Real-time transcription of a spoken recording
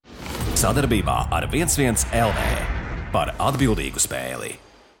Sadarbībā ar 11 LV par atbildīgu spēli.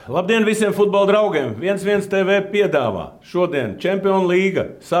 Labdien visiem futbola draugiem! 11 TV piedāvā šodien Čempionu līga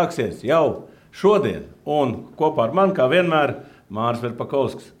sāksies jau šodien. Un kopā ar mani, kā vienmēr, Māris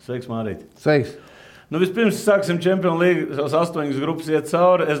Verpakovskis. Sveiks, Mārīt! Sveiks! Vispirms sāksim Čempionu līgu, savas 8 grupas iet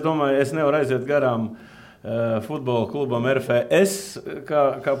cauri. Es domāju, es nevaru aiziet garām futbola klubam RFS,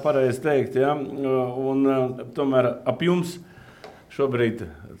 kā pareizi teikt. Ja? Tomēr ap jums šobrīd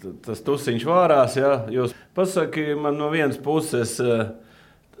tas tusiņš vārās. Ja? Jūs pasaki man no vienas puses,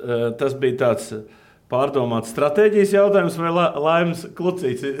 tas bija tāds pārdomāts stratēģijas jautājums vai laimes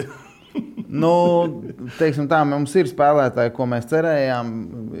klucīts? Teiksim tā, mums ir spēlētāji, ko mēs cerējām,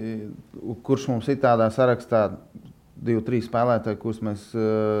 kurš mums ir tādā sarakstā 2-3 spēlētāji, kurus mēs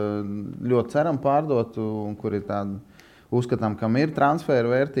ļoti ceram pārdot un kuri tādi uzskatām, kam ir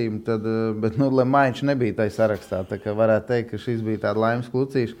transferu vērtība, bet Lemaiņš nebija tajā sarakstā. Tā kā varētu teikt, ka šis bija tāda laimes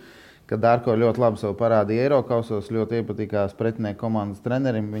klucīša, ka Darko ļoti labi sev parādīja Eirokausos, ļoti iepatikās pretinieku komandas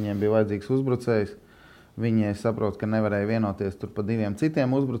trenerim, viņiem bija vajadzīgs uzbrucējs. Viņi, es saprotu, ka nevarēja vienoties tur par 2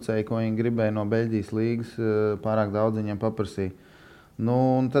 citiem uzbrucējiem, ko viņi gribēja no Beļģijas līgas, pārāk daudz viņiem paprasīja.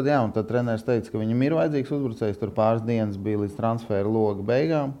 Tad treneris teica, ka viņam ir vajadzīgs uzbrucējs, tur pāris dienas bija līdz transfera loga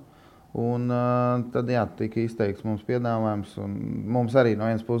beigām. Tad tika izteikts mums piedāvājums, un mums arī no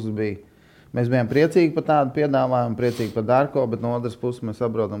vienas puses bija. Mēs bijām priecīgi par tādu piedāvājumu, priecīgi par Darko, bet no otras puses mēs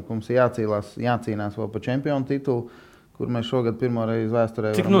saprotam, ka mums ir jācīnās vēl par čempionu titulu, kur mēs šogad pirmo reizi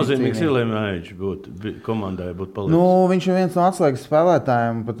vēsturē. Cik nozīmīgs ir Lemaiņš komandai būt palicis? Viņš ir viens no atslēgas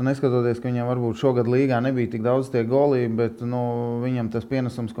spēlētājiem, pat neskatoties, ka viņam varbūt šogad līgā nebija tik daudz tie golī, bet viņam tas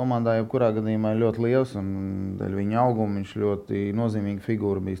pienesums komandā jebkurā gadījumā ir ļoti liels, un dēļ viņa auguma viņš ļoti nozīmīga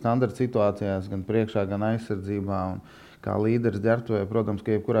figūra bija standarta situācijās, gan priekšā, gan aizsardzībā, un kā līderis ģērbtuvē, protams,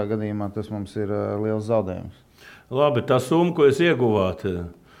 ka jebkurā gadījumā tas mums ir liels zaudējums. Labi, tā summa, ko jūs ieguvāt,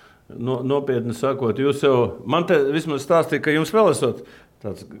 nopietni sakot, jūs jau, man te vismaz stāstīja, ka jums vēl esot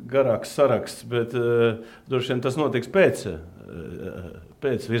tāds garāks saraksts, bet droši vien tas notiks pēc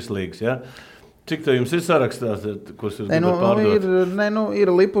virslīgas, ja? Cik te jums ir sarakstās, kurus jūs gribat pārdot?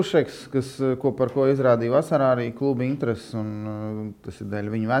 Ir Lipušeks, par ko izrādīja vasarā arī kluba intereses, un tas ir dēļ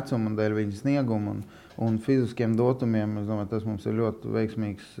viņa vecuma un dēļ viņa snieguma un fiziskiem dotumiem. Es domāju, tas mums ir ļoti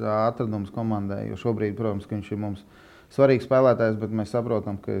veiksmīgs atradums komandai, jo šobrīd, protams, ka viņš ir mums svarīgs spēlētājs, bet mēs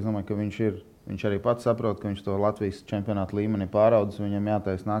saprotam, ka viņš arī pats saprot, ka viņš to Latvijas čempionāta līmenī pāraudzis, viņam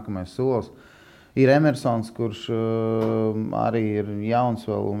jātaisa nākamais solis. Ir Emersons, kurš arī ir jauns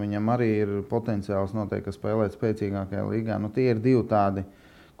vēl, un viņam arī ir potenciāls noteikti spēlēt spēcīgākajā līgā. Tie ir 2 tādi,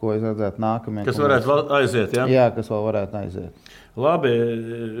 ko es redzētu nākamajā. Kas varētu aiziet, ja? Jā, kas vēl varētu aiziet. Labi,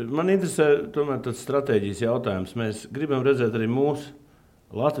 man interesē tomēr tāds stratēģijas jautājums. Mēs gribam redzēt arī mūsu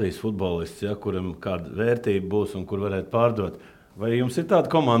Latvijas futbolists, ja, kuram kāda vērtība būs un kur varētu pārdot. Vai jums ir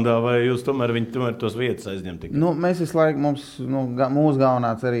tāda komandā, vai jūs tomēr tos vietas aizņemt? Mēs visu laiku, mūsu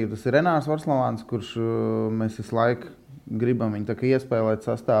galvenā cerība, tas ir Renārs Varslavāns, kurš mēs visu laiku gribam viņu iespēlēt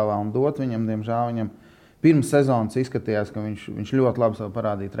sastāvā un dot viņam. Diemžēl viņam pirms sezonas izskatījās, ka viņš ļoti labi sev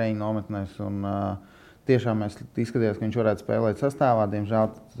parādīja treniņu nometnēs. Tiešām mēs izskatījās, ka viņš varētu spēlēt sastāvā.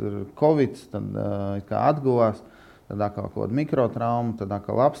 Diemžēl Covid kā atguvās. Tad atkal kaut kāda mikrotrauma, tad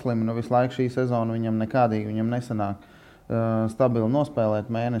atkal apslimi. Visu laiku šī sezona viņam nekādīgi nesanāk stabili nospēlēt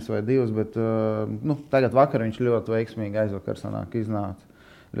mēnesi vai 2, bet tagad vakar viņš ļoti veiksmīgi aizvakar iznāca.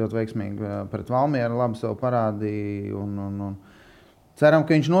 Ļoti veiksmīgi pret Valmieru labi sev parādīja un ceram,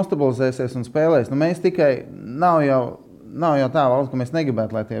 ka viņš nostabilizēsies un spēlēs. Mēs tikai nav jau tā valsts, ka mēs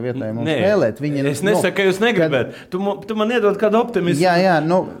negribētu, lai tie vietēji mums spēlēt. Es nesaku, ka jūs negribētu. Tu man iedod kādu optimismu. Jā,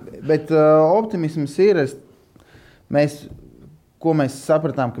 bet optimisms ir. Ko mēs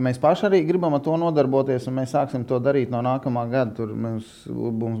sapratām, ka mēs paši arī gribam ar to nodarboties, un mēs sāksim to darīt no nākamā gada. Tur mums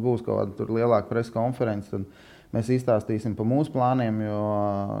būs kaut kāda lielāka presa konference, tad mēs izstāstīsim par mūsu plāniem, jo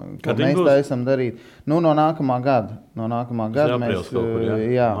mēs tā esam darīt. No nākamā gada. Mēs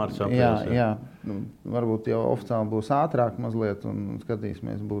varbūt jau oficiāli būs ātrāk mazliet, un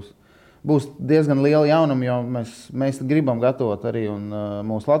skatīsimies, būs diezgan liela jaunuma, jo mēs gribam gatavot arī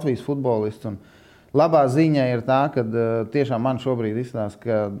mūsu Latvijas futbolistus. Labā ziņa ir tā, ka tiešām man šobrīd izstāsta,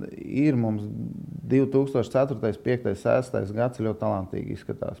 ka ir mums 2004, 2005, 2006 gads ļoti talantīgi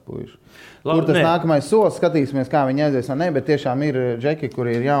izskatās puiši. Kur tas nākamais solis, skatīsimies, kā viņi aizies vai ne, bet tiešām ir džeki,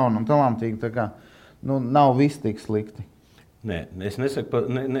 kuri ir jauni un talantīgi, tā kā nav viss tik slikti. Nē, es nesaku,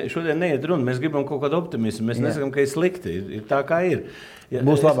 šodien neiet runa, mēs gribam kaut kādu optimismu, mēs nesakam, ka ir slikti, ir tā kā ir.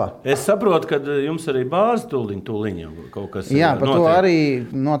 Būs labāk. Es saprotu, ka jums arī bāze tūliņa kaut kas Jā, par to notiek. arī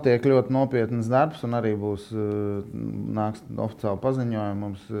notiek ļoti nopietnas darbs, un arī būs nāks oficiāli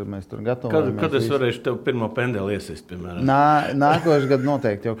paziņojumi. Mēs tur gatavojamies. Kad es varēšu tev pirmo pendeli iesist, piemēram? Nākošais gads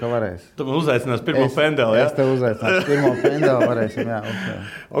noteikti jau, ka varēs. Tu man uzaicinās pirmo pendeli, jā? Es tev uzaicināšu pirmo pendeli, varēsim, jā.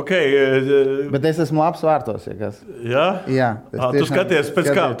 Bet es esmu labs vārtos, ja kas. Jā? Jā. Tu skaties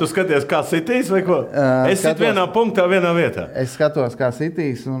pēc kā? Tu skaties kā sitīs vai ko? Es sit vienā punktā, vienā vietā. Es skatos kā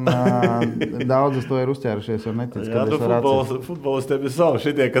sitīs, un daudz uz to ir uzķērušies, jo netic, jā, kad es varu futbolistiem ir savu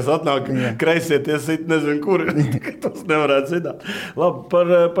šitie, kas atnāk kreisieties sit, nezinu, kur. Tas nevarētu zināt. Labi,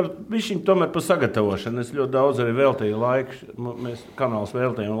 par višķiņu tomēr par sagatavošanu. Es ļoti daudz arī veltīju laiku. Mēs kanāls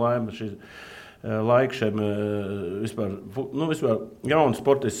veltījām laiku šiem vispār jaunu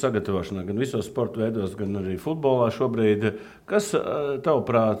sportistu sagatavošanā, gan visos sporta veidos, gan arī futbolā šobrīd. Kas,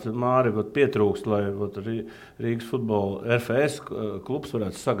 tavuprāt, Māri, pietrūkst, lai Rīgas futbola RFS klubs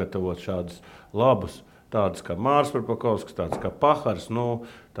varētu sagatavot šādus labus, tādus kā Mārs Parpakovskis, tādus kā Pahars,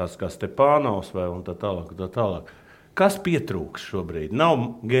 tādus kā Stepānovs un tā tālāk. Kas pietrūkst šobrīd?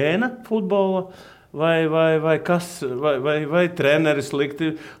 Nav gēna futbola? Vai kas, vai treneri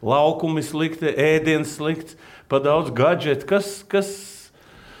slikti, laukumi slikti, ēdiens slikts, pa daudz gadžetu, kas?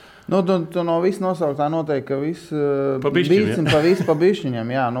 Tu no viss nosauktā noteikti, ka viss pa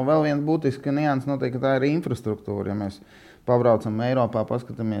bišķiņam, jā. Vēl viena būtiska nianses noteikti, ka tā ir infrastruktūra. Ja mēs pabraucam Eiropā,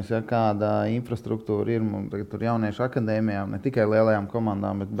 paskatāmies, kāda infrastruktūra ir, tagad tur jauniešu akadēmijām, ne tikai lielajām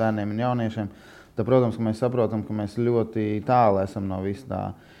komandām, bet bērniem un jauniešiem, tad, protams, ka mēs saprotam, ka mēs ļoti tālu esam no viss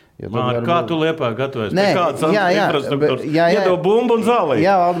tā. Māri, kā tu Liepājā gatavojies? Kādas infrastruktūras? Iedod bumbu un zālī.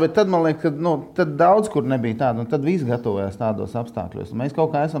 Jā, bet tad man liekas, ka tad daudz kur nebija tāda, un tad viss gatavojās tādos apstākļos. Mēs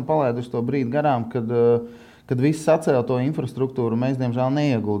kaut kā esam palaiduši to brīdi garām, kad viss sacēla to infrastruktūru, mēs, diemžēl,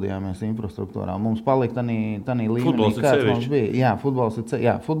 neieguldījāmies infrastruktūrā. Mums palika tanī līmenī, kāds mums bija. Jā,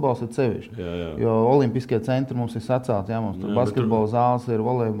 futbols ir sevišķi. Jo olimpiskie centri mums ir sacelti. Jā, mums tur basketbola zāles ir,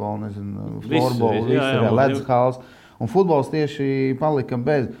 volejbola, florbola, ledus hals. Un futbols tieši palika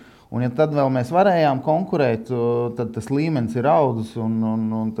bez. Un ja tad vēl mēs varējām konkurēt, tad tas līmenis ir audzis,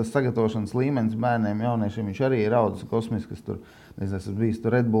 un tas sagatavošanas līmenis bērniem, jauniešiem, viņš arī ir audzis kosmisks, kas tur, es biju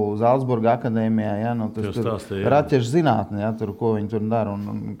tur Red Bull Zalcburga akadēmijā, ja, tas tur raķešu zinātne, ja, tur, ko viņi tur dara,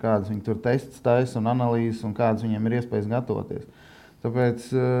 un kādas viņi tur testus taisa un analīzes, un kādas viņiem ir iespējas gatavoties. Tāpēc,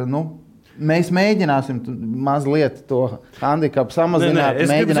 mēs mēģināsim mazliet to handikapu samazināt,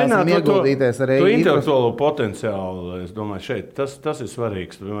 mēģināsim ieguldīties arī. To intelektuālo potenciālu, es domāju, šeit, tas ir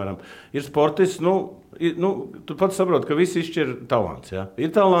svarīgs. Piemēram, ir sportists, tu pats saproti, ka visi izšķir talants. Ja?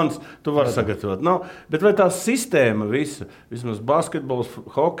 Ir talants, tu vari sagatavot. Bet vai tā sistēma visa, vismaz basketbols,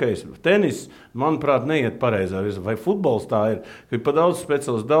 hokejs, tenis, manuprāt, neiet pareizā virzienā. Vai futbols tā ir, ka ir pa daudz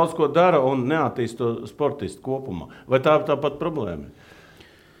speciālistu, daudz ko dara un neattīst to sportistu kopumā? Vai tā ir tāpat problēma?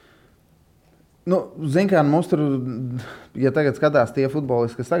 Zin kā, mums tur, ja tagad skatās tie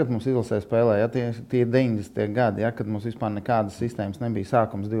futbolisti, kas tagad mums izlasē spēlē, ja, tie ir 90. gadi, ja, kad mums vispār nekādas sistēmas nebija,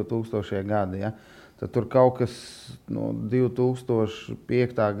 sākums 2000. gadi, ja, tad tur kaut kas no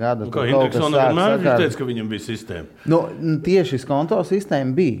 2005. gada. Kā Indriksona vienmēr teica, ka viņam bija sistēma? Tieši skonto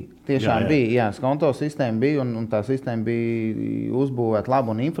sistēma bija. Tiešām bija, skonto sistēma bija, un tā sistēma bija uzbūvēta labi,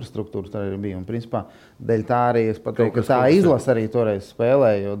 un infrastruktūras arī bija. Un, principā, dēļ tā arī es pateiktu, ka tā izlase arī toreiz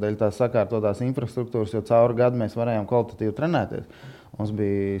spēlēja, jo dēļ tās sakārtotās infrastruktūras, jo cauri gadu mēs varējām kvalitatīvi trenēties. Mums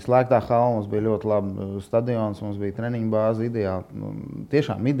bija slēgtā hala, mums bija ļoti labi stadions, mums bija treniņu bāze ideāli,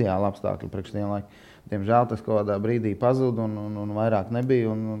 tiešām ideāli apstākļi priekš tiem laikiem. Diemžēl tas kaut kādā brīdī pazuda un vairāk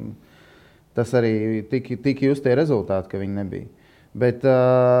nebija, un tas arī tika just tie rezultāti, ka viņi nebija. Bet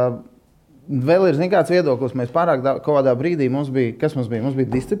vēl ir kāds viedoklis, mēs pārāk kaut kādā brīdī mums bija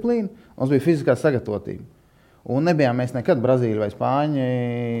disciplīna, mums bija fiziskā sagatavotība. Un nebijām mēs nekad Brazīļi vai Spāņi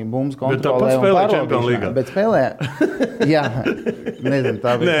bumbas kontrolē un parodīšanā. Bet spēlē, jā, nezinu,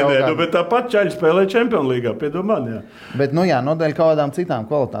 tā bija bet tāpat čaļi spēlē Champions Līgā, piedomā, jā. Bet, dēļ kādām citām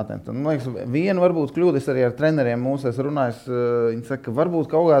kvalitātēm. Tad, liekas, viena varbūt kļūdas arī ar treneriem mūsu, es runāju, viņi saka, ka varbūt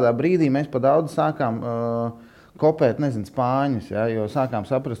kaut kādā brīdī mēs pa daudz sākām kopēt, spāņus, ja, jo sākām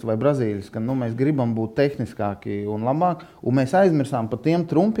saprast, vai brazīļus, ka mēs gribam būt tehniskāki un labāk, un mēs aizmirsām par tiem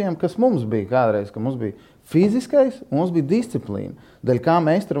trumpiem, kas mums bija kādreiz, ka mums bija fiziskais un mums bija disciplīna, dēļ kā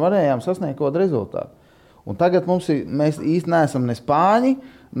mēs tur varējām sasniegt kaut kādu rezultātu. Un tagad mēs īsti neesam ne spāņi,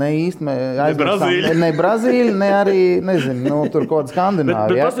 Ne īsti Ne Brazīļi, ne arī, nezinu, tur kaut kāda Skandināvija.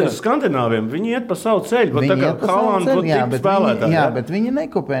 Bet pasties Skandināviem, viņi iet pa savu ceļu. Viņi iet pa savu ceļu, jā, bet viņi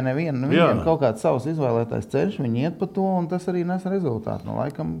nekopē nevienu. Viņiem kaut kāds savs izvēlētais ceļš, viņi iet pa to, un tas arī nes rezultātu. Nu,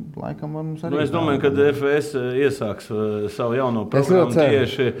 laikam mums arī. Es domāju, ka FS iesāks savu jauno programmu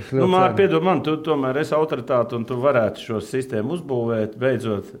tieši. Māri, piedod man, tu tomēr esi autoritāte, un tu varētu šo sistēmu uzbūvēt,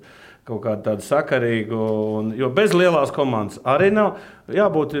 beidzot kaut kādu tādu sakarīgu, jo bez lielās komandas arī nav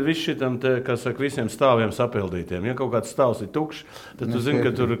jābūt šitam, visiem stāviem sapildītiem. Ja kaut kāds stāvs ir tukšs, tad tu zini, ka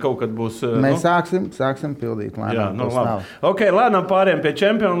tur kaut kad būs... Mēs sāksim pildīt lēnām. Ok, lēnām pāriem pie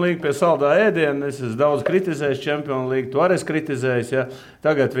Champions League, pie saldā ēdiena. Es esmu daudz kritizējis Champions League, tu arī esi kritizējis. Ja?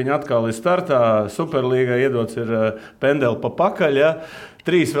 Tagad viņi atkal ir startā, Superlīgā iedots ir pendeli pa pakaļ. Ja?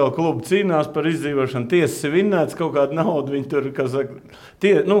 3 vēl klubi cīnās par izdzīvošanu, tiesas ir vinnēts, kaut kādu naudu viņi tur,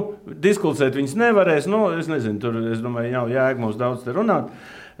 diskutēt viņas nevarēs, es nezinu, tur, es domāju, jau jēga mums daudz te runāt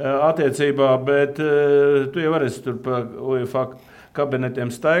attiecībā, bet tu jau esi tur pa UEFA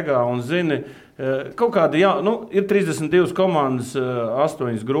kabinetiem staigā un zini, kaut kādi, ir 32 komandas,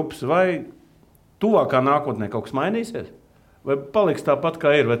 8 grupas, vai tuvākā nākotnē kaut kas mainīsies? Vai paliks tāpat,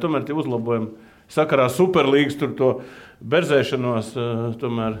 kā ir, vai tomēr tie uzlabojumi sakarā Superlīgas tur to berzēšanos,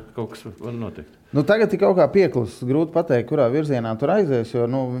 tomēr kaut kas var notikt. Tagad ir kaut kā pieklis, grūti pateikt, kurā virzienā tur aizies, jo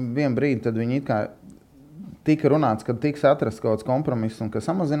vien brīdi tad viņi it kā tika runāts, ka tiks atrasts kaut kāds kompromiss un ka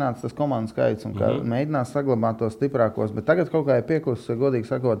samazināts tas komandu skaits un ka mēģinās saglabāt tos stiprākos, bet tagad kaut kā ir pieklis, godīgi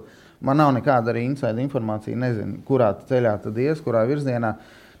sakot, man nav nekāda arī inside informācija, nezinu, kurā ceļā tad ies, kurā virzienā.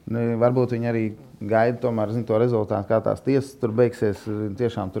 Varbūt viņi arī gaida tomēr to rezultātu, kā tās tiesas tur beigsies.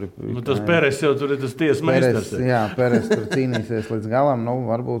 Tiešām tur ir... tas Peres jau tur ir tas tiesas meistars. Jā, Peres tur cīnīsies līdz galam.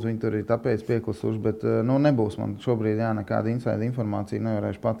 Varbūt viņi tur ir tāpēc pieklusuši, bet nebūs man šobrīd nekāda inside informācija.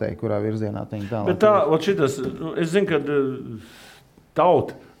 Nevarēšu pateikt, kurā virzienā viņi tālāk. Bet es zinu, ka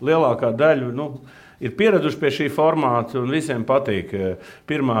tauta lielākā daļa ir pieraduši pie šī formāta un visiem patīk.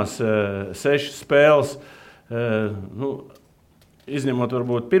 Pirmās 6 spēles, izņemot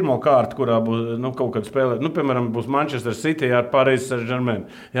varbūt pirmo kārtu, kurā būs kaut kad spēlēt. Piemēram, būs Manchester City ar Paris Saint-Germain.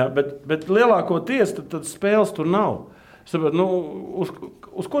 Ja, bet lielākoties tad spēles tur nav. Sabat,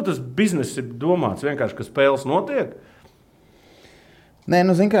 uz ko tas bizness ir domāts? Vienkārši, ka spēles notiek? Nē,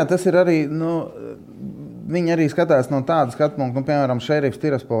 kā, tas ir arī... Viņi arī skatās no tāda skatu punkta, piemēram, Šerifs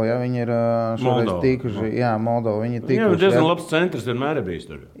Tiraspol, ja viņi ir šoreiz tikuši, Moldova, viņi ir tikuši. Jā, diezgan labs centrs vienmēr ir bijis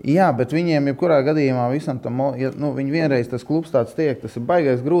tur. Jā, bet viņiem jebkurā gadījumā visam tam, viņi vienreiz tas klubs tāds tiek, tas ir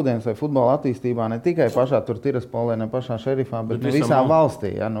baigais grūdienis vai futbola attīstībā, ne tikai pašā tur Tiraspolē, ne pašā Šerifā, bet visā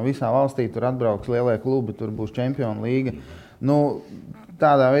valstī, visā valstī tur atbrauks lielie klubi, tur būs Champions Līga.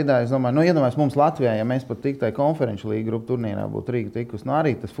 Tādā veidā, es domāju, iedomājies mums Latvijā, ja mēs pat tiktai konferenču līga grupu turnīrā būtu Rīga tikus,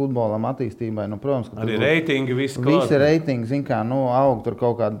 arī tas futbolam attīstībai, protams, ka arī reitingi visi reitingi, aug tur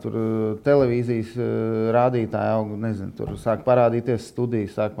kaut kāda tur televīzijas rādītāji aug, nezinu, tur sāk parādīties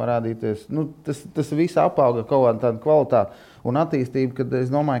studijas, sāk parādīties, tas viss apauga kaut kāda tāda kvalitāte un attīstība, kad es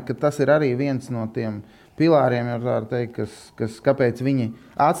domāju, ka tas ir arī viens no tiem pilāriem, ja tā teikt, kāpēc viņi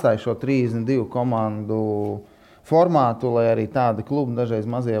atstāja šo 32 komandu formātu, lai arī tādi klubi dažreiz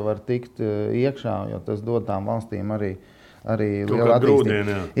mazie var tikt iekšā, jo tas dod tām valstīm arī lielu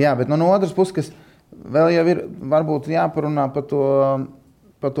attīstību. Jā, bet no otras puses, kas vēl jau ir varbūt jāparunā par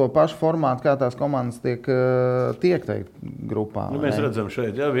to pašu formātu, kā tās komandas tiek teikt grupā. Mēs redzam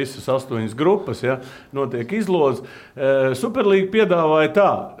šeit, visas 8 grupas, notiek izloze. Superlīga piedāvāja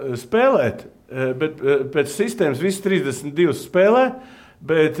tā spēlēt, bet pēc sistēmas visas 32 spēlē,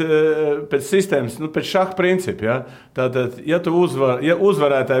 bet pēc sistēmas, pēc šaha principa. Ja? Tātad, ja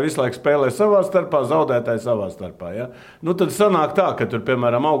uzvarētāji visu laiku spēlē savā starpā, zaudētāji savā starpā. Ja? Tad sanāk tā, ka tur,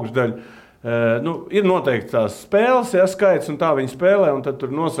 piemēram, augšdaļa ir noteikti tās spēles, skaits, un tā viņi spēlē, un tad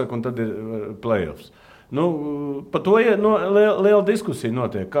tur nosaka, un tad ir play-offs. Par to liela diskusija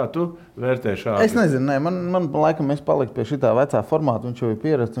notiek. Kā tu vērtē šādi? Es nezinu, man laikam es paliku pie šitā vecā formāta, viņš jau ir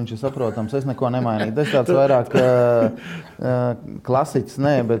pierasts, viņš ir saprotams, es neko nemainīju. Tas tāds vairāk klasiķis,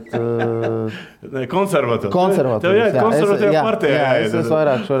 bet... Konservatīvs. Tev jāiet konservatīvā partijā. Jā, es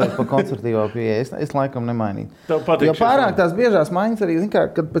vairāk šoreiz pa konservatīvā pieeja. Es laikam nemainīju. Tev patīk jo pārāk tās biežās maiņas arī,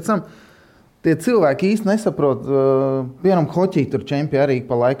 kad pēc tam tie cilvēki īsti nesaprot, piemēram, hoķī tur čempi arī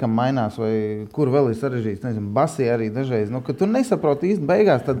pa laikam mainās, vai kur vēl ir sarežģīts, nezinu, basī arī dažreiz. Kad tu nesaprot īsti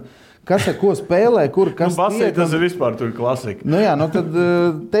beigās, tad kas ar ko spēlē, kur kas basī, tiek. Tas ir vispār tur klasika. Tad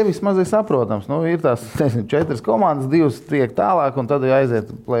tev vismaz ir saprotams. Ir tās, nezinu, 4 komandas, 2 tiek tālāk, un tad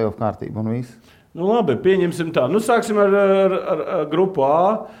aiziet play-off kārtību un viss. Labi, pieņemsim tā. Sāksim ar grupu A.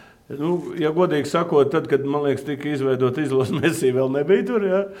 Ja godīgi sakot, tad, kad, man liekas, tika izveidot izlozes, Messi vēl nebija tur,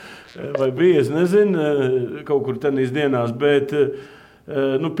 vai bija, es nezinu, kaut kur tenīs dienās, bet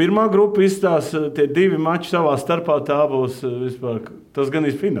Pirmā grupa izstās tie 2 mači savā starpā, tā būs vispār, tas gan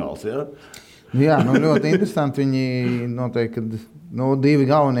ir fināls, ja? Jā, ļoti interesanti. Viņi noteikti, kad 2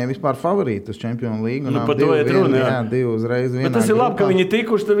 galvenie vispār favorīti uz Čempionu līgu. Par to iet runa, jā. 2 uzreiz vienā. Bet tas ir labi, grupā. ka viņi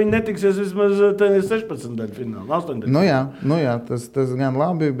tikuši, tad viņi netiksies vismaz 16 daļu finālā, 18. Jā, tas gan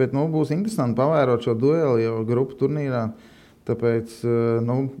labi, bet būs interesanti pavērot šo dueli jau grupu turnīrā. Tāpēc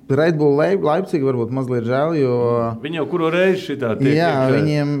Red Bull Leipzig varbūt mazliet žēl, jo viņi jau kuru reizi šitā tiek. Jā,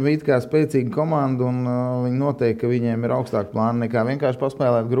 viņiem ir kā spēcīga komanda un viņi noteikti, ka viņiem ir augstāk plāni nekā vienkārši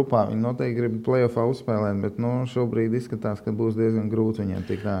paspēlēt grupā. Viņi noteikti grib playoffā uzspēlēt, bet šobrīd izskatās, ka būs diezgan grūti viņiem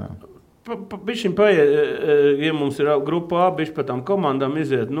tikt ārā. Bišķiņ paiet, ja mums ir grupa A, bišķi pa tām komandām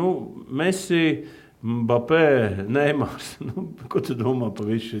iziet, Messi, Mbappé, Neimars. Ko tu domā par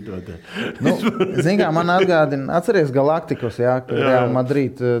visu šito te? Zini kā, man atgādina, atceries Galaktikos, Real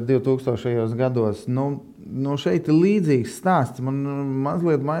Madrid 2000. gados. Šeit ir līdzīgs stāsts. Man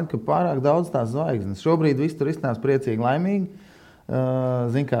mazliet maina, ka pārāk daudz tās zvaigznes. Šobrīd viss tur izstāst priecīgi, laimīgi.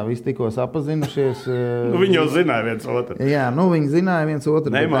 Zini kā, visi tikko sapazinušies. Viņi jau zināja viens otru. Jā, viņi zināja viens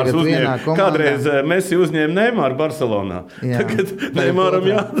otru. Neimārs uzņēma, kādreiz Messi uzņēma Neimāru Barcelonā. Tagad Neimāram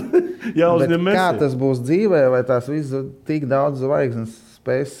jāuzņem Messi. Kā tas būs dzīvē, vai tās visas tik daudz zvaigznes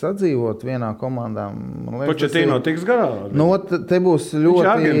spēs sadzīvot vienā komandā? Početino tiks garā? Te būs ļoti... Viņš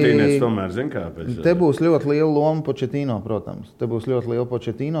argentīnietis tomēr, zin kā? Te būs ļoti liela loma Početino, protams. Te būs ļoti liela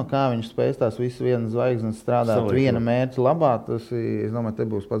Početino, kā viņš spēs tās visas vienas zvaigznes strādāt viena mērķa labā. Tas, es domāju,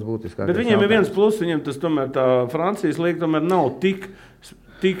 te būs pats būtiskākais. Bet viņiem ir viens plus, viņiem tas tomēr tā Francijas līga tomēr nav tik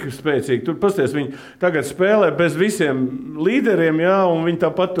spēcīgi. Tur pasties, viņi tagad spēlē bez visiem līderiem, un viņi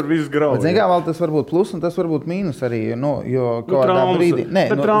tāpat tur viss grauj. Bet, zin kā, vēl tas var būt plus, un tas var būt mīnus arī, jo kādā brīdī...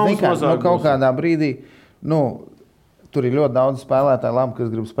 kaut kādā brīdī, tur ir ļoti daudz spēlētāju labi, kas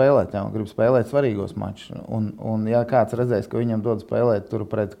grib spēlēt, un grib spēlēt svarīgos mačus. Un ja kāds redzēs, ka viņam dod spēlēt tur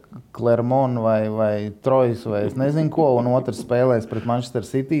pret Clermont vai Trojas vai es nezinu ko, un otrs spēlēs pret Manchester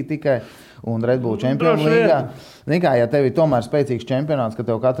City tikai, un Red Bull Čempionu līgā. Zini kā, ja tev ir tomēr spēcīgs čempionāts, ka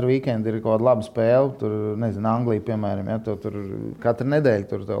tev katru weekendu ir kaut kāda laba spēle, tur, nezinu, Anglija, piemēram, tev tur katru nedēļu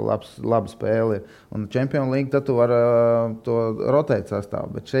tur tev laba spēle ir. Un Čempionu līga, tad tu vari to rotēt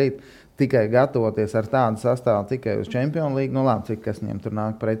sastāvu. Bet šeit tikai gatavoties ar tādu sastāvu tikai uz Čempionu līgu, labi, cik kas viņiem tur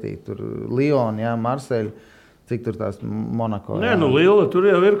nāk pretī. Tur Lyon, Marseille, cik tur tās Monako. Nē, Lille, tur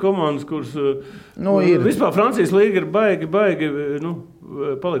jau ir komandas, kuras... ir. Vispār Francijas līga ir baigi,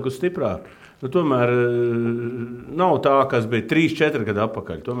 palikusi stiprāk. Tomēr nav tā, kas bija 3-4 gadu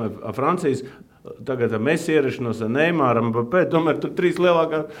atpakaļ. Tomēr Francijas tagad ar Messi ierašanos, ar Neimaru, Mbappé, tomēr tur 3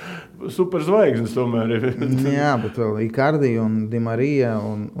 lielākā superzvaigznes tomēr ir. Jā, bet vēl Icardi un Di Maria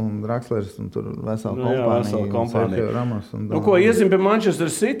un Draxlers un tur vesela kompānija. Ramos ko, iesim pie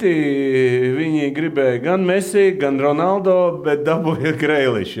Manchester City, viņi gribēja gan Messi, gan Ronaldo, bet dabūja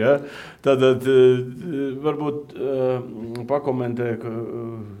Grealish, ja? Tad varbūt pakomentē, ka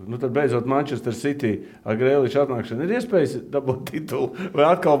tad beidzot Manchester City ar Grealish atnākšanu ir iespējas dabūt titulu, vai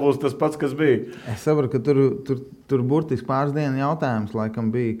atkal būs tas pats, kas bija? Es saprotu, ka tur burtiski pāris dienu jautājums laikam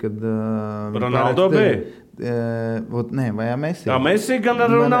bija, kad... Ronaldo bija? Nē, vai ar Messi? Jā, Messi gan ar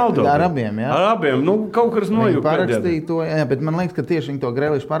Ronaldo. Ar abiem, jā. Ar abiem, kaut kas nojūk. Viņi parakstīja to, jā, bet man liekas, ka tieši viņi to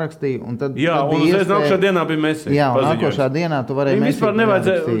Grealish parakstīja. Un tad un uzreiz nākošā dienā bija Messi. Jā, un nākošā dienā tu varēji Messi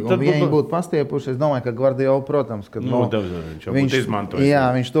parakstīt. Un ja viņi būtu pastiepuši, es domāju, ka Guardiola, protams, ka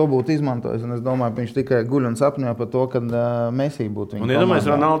viņš to būtu izmantojis. Un es domāju, ka viņš tikai guļ un sapņoja par to, kad Messi būtu viņa komandā. Un iedomājies,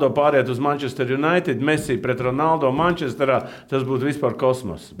 Ronaldo pāriet uz Manchester United, Messi pret Ronaldo Manchesterā, tas būtu vispār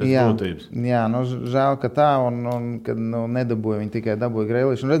kosmos, bez būtības. Jā, žēl, ka tā, un kad nedabūja, viņi tikai dabūja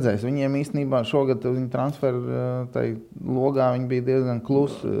Grealish. Un redzēs, viņiem īstenībā šogad viņa transferu tai logā viņi bija diezgan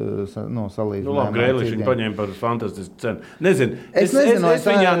klusi salīdzinājumā. Labi, Grealish viņi paņēma par fantastisku cenu. Nezinu, es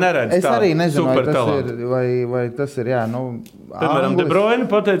viņā neredzu es arī nezinu, supertalantu. Vai tas ir, jā, Piemēram, De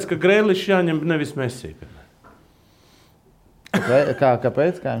Bruyne pateica, ka Grealish jāņem nevis Messi.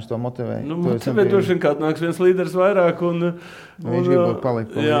 Kāpēc? Kā viņš to motivēja? Motivē droši vien kāds nāks viens līderis vairāk. Viņš gribot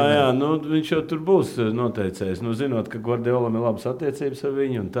palikt. Jā, viņš jau tur būs noteicējis. Zinot, ka Guardiolam ir labas attiecības ar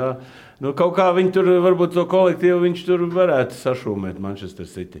viņu. Un tā, kaut kā viņi tur, varbūt to kolektīvu, viņš tur varētu sašūmēt Manchester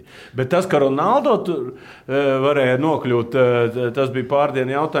City. Bet tas, ka Ronaldo tur varēja nokļūt, tas bija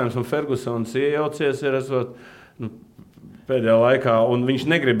pārdienu jautājums, un Fergusons iejaucies ir esot... pēdējā laikā, un viņš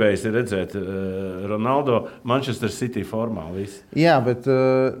negribējis redzēt Ronaldo Manchester City formā. Visi. Jā, bet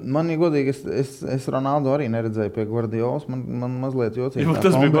man ir godīgi, es Ronaldo arī neredzēju pie Guardiolas. Man mazliet jocīgi.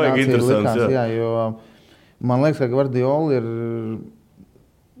 Tas bija baigi interesants. Jā, jo man liekas, ka Guardiola ir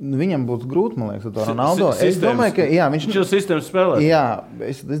Viņam būs grūti, man liekas, ar to Ronaldo. Es domāju, ka viņš jau sistēmas spēlē. Jā,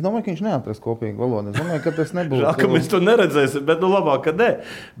 es domāju, ka viņš neatrast kopīgu valodu. Es domāju, ka tas nebūs. Žēl, ka mēs to neredzēsim, bet labāk, ka ne.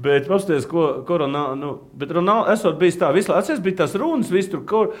 Bet pasties, ko Ronaldo, bet Ronaldo esot bijis tā, atceries bija tās runas, viss tur,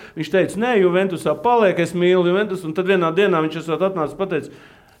 ko viņš teica, nē, Juventusā paliek, es mīlu Juventus, un tad vienā dienā viņš esot atnācis pateicis,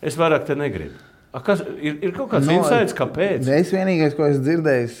 es vairāk te negribu. Kas, ir kaut kāds insights, kāpēc? Es vienīgais, ko es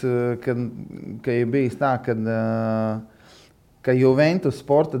dzirdējis, ka ir bijis tā, ka Juventus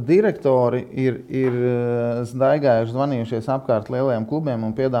sporta direktori ir staigājuši, zvanījušies apkārt lielajiem klubiem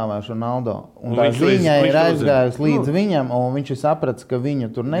un piedāvājuši Ronaldo. Un tā ziņa ir aizgājusi līdz viņam, un viņš ir sapratis, ka viņu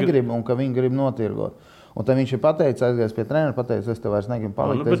tur negrib un ka viņu grib notirgot. Un tad viņš ir pateicis, aizgājis pie trenera, pateicis, es tev vairs negribu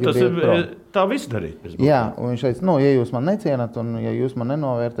palikt. Bet tas ir tā viss darīt. Jā, un viņš teica, ja jūs man necienat un ja jūs man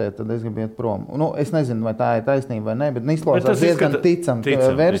nenovērtējat, tad es gribu iet prom. Es nezinu, vai tā ir taisnība vai ne, bet izklausās diezgan ticam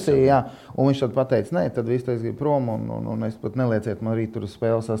versija. Jā. Un viņš tad pateica, nē, tad viss es gribu prom un es pat nelieciet man rīt tur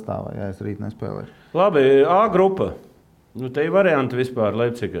spēles sastāvā, ja es rīt nespēlēšu. Labi, A grupa. Te ir varianti vispār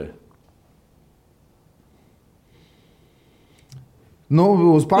Leipzigai.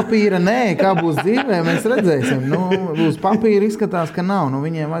 Uz papīra nē, kā būs dzīvē, mēs redzēsim. Uz papīra izskatās, ka nav.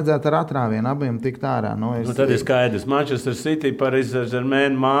 Viņiem vajadzētu ar atrāvienu abiem tikt ārā. Tad ir skaidrs. Manchester City, Paris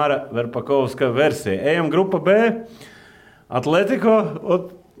Saint-Germain, Māra, Verpakovska versija. Ejam grupa B, Atletico,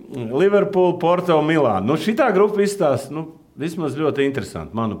 Liverpool, Porto, Milāna. Šitā grupa izstās vismaz ļoti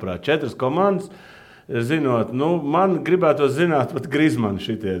interesanti, manuprāt. 4 komandas. Zinot, man gribētos zināt pat Griezmann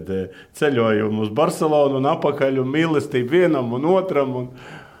šitie ceļojumi uz Barcelonu un apakaļ un mīlestību vienam un otram.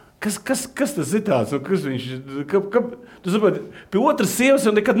 Kas tas ir tāds? Kas viņš, tu saproti, pie otras sievas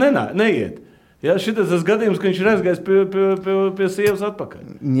jau nekad neiet. Jā, šitas tas gadījums, ka viņš ir aizgājis pie sievas atpakaļ.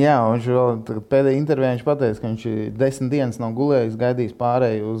 Jā, viņš vēl pēdējā intervijā viņš pateica, ka viņš 10 dienas nav gulējis, gaidījis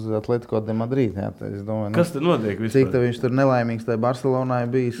pārēju uz Atletico de Madrid. Jā, es domāju, kas tad notiek vispār? Cik viņš tur nelaimīgs tajā Barcelonā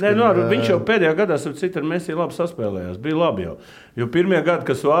ir bijis? Nē, viņš jau pēdējā gadā ar Messi labi saspēlējās. Bija labi jau. Jo pirmajā gadā,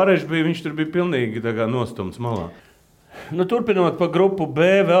 kad Suārez bija, viņš tur bija pilnīgi nostumts malā. Turpinot pa grupu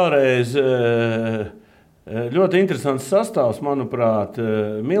B vēlreiz... Ļoti interesants sastāvs, manuprāt,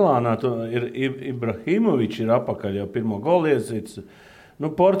 Milānā ir Ibrahimovičs ir apakaļ jau pirmo golu iesits.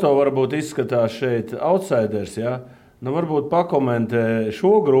 Porto varbūt izskatās šeit outsiders, ja? Varbūt pakomentē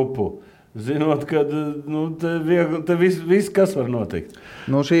šo grupu, zinot, ka te viss kas var notikt.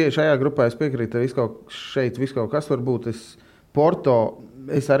 Šajā grupā es piekrītu, šeit viss kaut kas var būt. Porto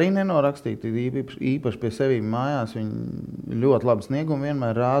es arī nenorakstītu, īpaši pie sevīm mājās. Viņi ļoti labi sniegumu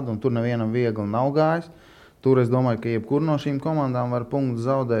vienmēr rāda, un tur nevienam viegli nav gājis. Tur es domāju, ka jebkur no šīm komandām var punktus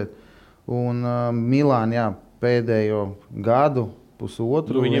zaudēt. Un Milāna, pēdējo gadu,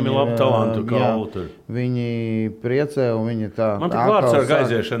 pusotru. Viņiem ir labi talantu kalvu tur. Viņi priecē un viņi tā... Man tā vārds ar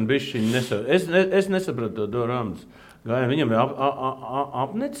aiziešanu bišķiņi es nesapratu to Rāmas. Viņam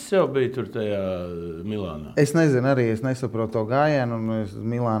apnecis jau bija tur tajā Milānā. Es nezinu, arī es nesaprotu to gājienu.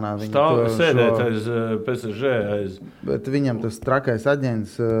 Milānā sēdēt aiz PSG. Bet viņam tas trakais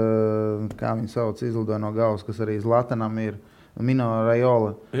aģents, kā viņi sauc, izlidoja no galvas, kas arī Zlatanam ir Mino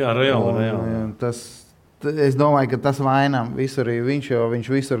Raiola. Jā, Raiola. Es domāju, ka tas vainam visur,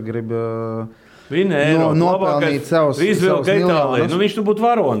 viņš visur grib... nopelnīt savus miljonus. Viņš tur būtu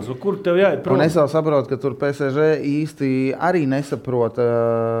varonis. Kur tev jāiet prom? Un es jau saprotu, ka tur PSG īsti arī nesaprot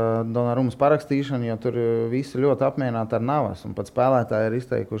Donnarumas parakstīšanu, jo tur visi ļoti apmierināti ar Navas. Un pat spēlētāji ir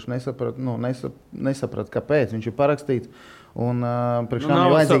izteikuši nesaprat, kāpēc viņš ir parakstīts. Un priekš tam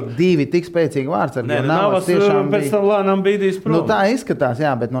ir vajadzīgi 2 tik spēcīgi vārdsargi. Nē, Navas pēc tam lēnām bīdīs prom. Tā izskatās,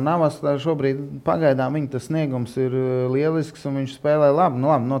 jā, bet no Navas šobrīd pagaidām viņa tas sniegums ir lielisks un viņš spēlē labi.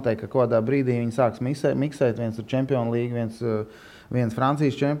 Labi, noteikti, ka kādā brīdī viņi sāks miksēt, viens ir Champions League, viens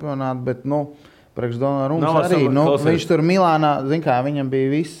Francijas čempionāts, bet, priekš Donnarumas arī, viņš tur Milānā, zin kā, viņam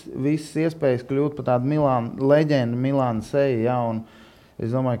bija viss iespējas kļūt par tādu Milānu leģendu, Milānu seju, jā, un es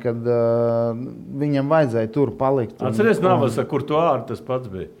domāju, ka viņam vajadzēja tur palikt. Atceries Navas, kur tu āri tas pats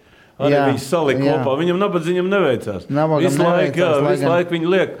bija. Arī viņš salika kopā. Viņam nabadzīņam neveicās. Visu laiku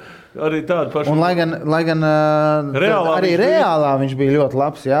viņi liek arī tādu pašu. Un lai gan arī reālā viņš bija ļoti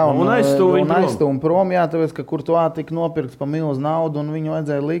labs, jā. Un aizstūm prom, jā, tāpēc, ka kur tu tika nopirkts pa milzu naudu un viņu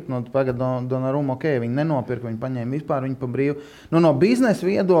vajadzēja likt. Pagad Donnarumma, viņi nenopirka, viņi paņēma vispār viņu pa brīvu. No biznesa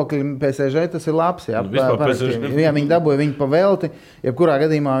viedokļa PSG tas ir labs, jā. Jā, viņi dabūja viņu pa velti. Jebkurā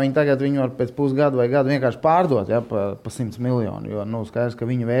gadījumā viņi tagad viņu var pēc pusgadu vai gadu vienkārši pārdot, jā, pa 100 miljonu. Jo, skaidrs, ka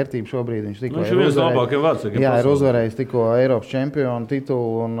viņa vērtība šobrīd viņš tikko ir uzvarējis tikko Eiropas čempionu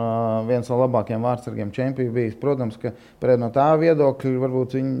titulu un viens no labākajiem vārdsargiem čempiju bijis. Protams, ka no tā viedokļa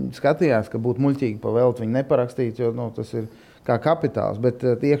varbūt viņi skatījās, ka būtu muļķīgi pa velti viņi neparakstīt, jo tas ir kā kapitāls, bet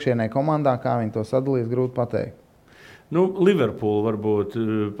iekšienē komandā, kā viņi to sadalīs, grūti pateikt. Liverpool varbūt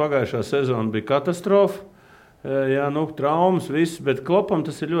pagājušā sezona bija katastrofa. Jā, traumas, viss, bet Klopam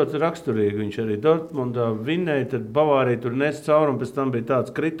tas ir ļoti raksturīgi. Viņš arī Dortmundā vinnēja, tad Bavārija tur nes cauri, un pēc tam bija tāds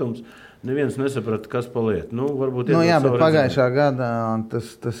kritums. Neviens nesaprata, kas paliek. Jā, bet pagājušā gadā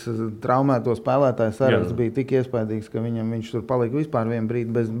tas traumēto spēlētāju saraksts bija tik iespaidīgs, ka viņš tur palika vispār vienu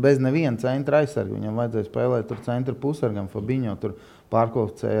brīdi bez neviena centra aizsarga. Viņam vajadzēja spēlēt tur centra pusargam, Fabinho tur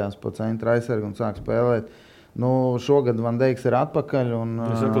pārkvalificējās pa centra aizsargu un sāk spēlēt. Šogad Van Dijks ir atpakaļ.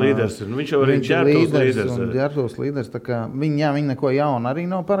 Līderis ir. Viņš jau arī ģērbtos līderis. Viņi neko jaunu arī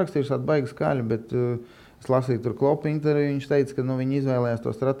nav parakstījuši, tādu baigi skaļu, bet es lasīju tur Klopa interviju. Viņš teica, ka viņi izvēlējās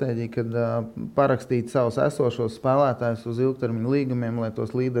to stratēģiju, kad parakstīt savus esošos spēlētājus uz ilgtermiņu līgumiem, lai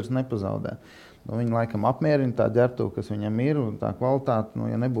tos līderis nepazaudē. Viņi laikam apmierina tā ģērbtuve, kas viņam ir, un tā kvalitāte,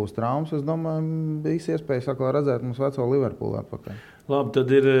 ja nebūs traumas, es domāju, bija iespējas atkal redzēt mums veco Liverpoolu atpakaļ. Labi, tad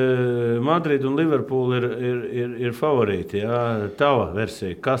ir Madrid un Liverpool ir favorīti. Jā. Tava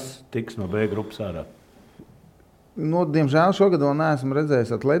versija, kas tiks no B grupas ārā? Diemžēl šogad vēl neesmu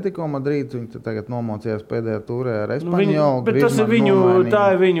redzējis Atletico Madrid. Viņi tagad nomocījās pēdējā turē ar Espaņolu. Bet tas ir tā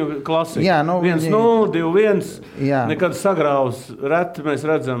ir viņu klasika. Jā, 1-0, 2-1. Nekad sagrāvs. Reti mēs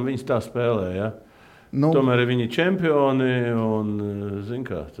redzam, viņus tā spēlē. Ja? Tomēr ir viņi čempioni un, zin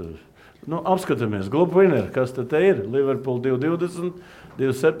kā, apskatāmies. Glup winner, kas tad te ir? Liverpool 2-20,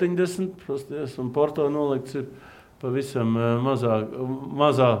 2-70, un Porto nolikts ir pavisam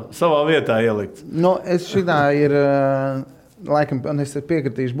mazā savā vietā ielikts. Es šitā ir, laikam, es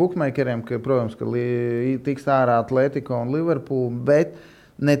piekritīšu bookmakeriem, ka, protams, ka tiks ārā Atletico un Liverpool, bet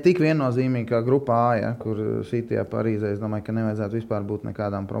ne tik viennozīmīgi kā grupā A, ja, kur City Parīzē, es domāju, ka nevajadzētu vispār būt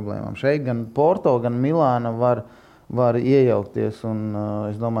nekādām problēmām. Šeit gan Porto, gan Milāna var iejaukties, un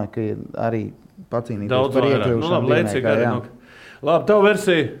es domāju, ka arī pacīnīties par iekļūšanu dienēkā. Labi, tavu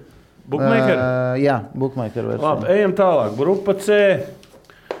versiju. Bookmaker? Jā, bookmaker versija. Labi, ejam tālāk. Grupa C.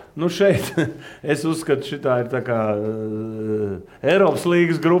 Šeit es uzskatu, šitā ir tā kā Eiropas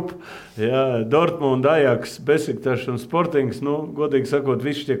līgas grupa. Jā, Dortmund, Ajax, Besiktas un Sportings. Godīgi sakot,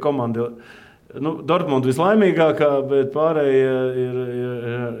 visi šie komandi. Dortmund vislaimīgākā, bet pārējie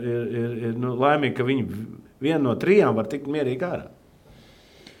ir laimīgi, ka viņi vienu no trijām var tikt mierīgi ārā.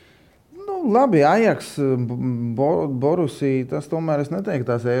 Labi, Ajax, Borusija, tas tomēr es neteiktu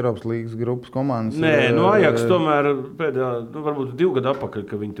tās Eiropas līgas grupas komandas. Nē, Ajax tomēr pēdējā, varbūt 2 gadu atpakaļ,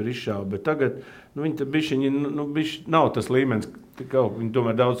 ka viņi tur izšāva, bet tagad viņi tur bišķi nav tas līmenis, viņi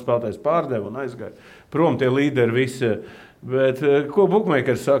tomēr daudz spēlētājs pārdeva un aizgāja. Prom tie līderi visi, bet ko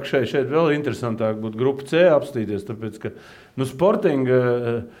bookmakers saka šeit vēl interesantāk būtu grupu C apstīties, tāpēc, ka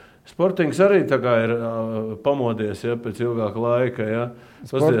Sportings arī tā kā ir pamodies, ja, pēc ilgāka laika. Ja.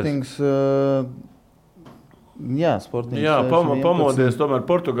 Sportings, pamodies, tomēr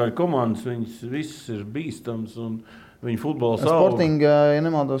Portugāļu komandas, viņas viss ir bīstams un viņa futbols auga. Sporting, ja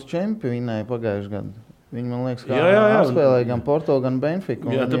nemaldos, čempi vinēja pagājuši gadu. Viņi, man liekas, apspēlēja gan Porto, gan Benfica.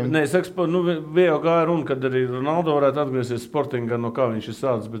 Jā, viņiem... es saku, bija jau gāja runa, kad arī Ronaldo varētu atgriezties Sportingā, no kā viņš ir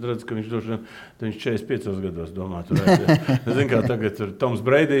sācis, bet redz, ka viņš 45 gados domā. Zin kā tagad tur Toms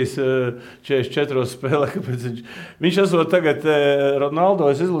Breidijs 44 spēlē, kāpēc viņš esot tagad Ronaldo,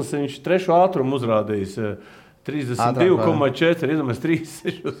 es izlasīju, viņš 3. ātrumu uzrādījis. 32,4, iedomājies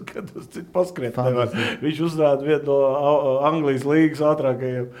 36 gados, citu paskriet nevar. Viņš uzrāda vienu no Anglijas līgas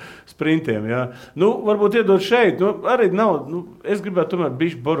ātrākajiem sprintiem. Ja. Varbūt iedot šeit, arī nav, es gribētu tomēr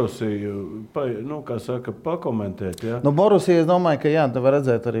bišķi Borusiju, pakomentēt. Ja. Borusija, es domāju, ka jā, te var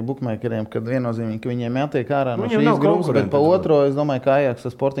redzēt arī bookmakeriem, kad viennozīmīgi, ka viņiem jātiek ārā no šīs grupas, bet pa otro, es domāju, ka Ajax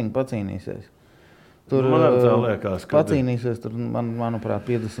ar Sportingu pacīnīsies. Tur man tā liekas, ka pacīnīsies, tur, manuprāt,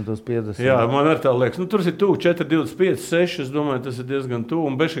 50-50. Jā, man arī tā liekas. Tur ir tuvu 4-25, 6, es domāju, tas ir diezgan tuvu,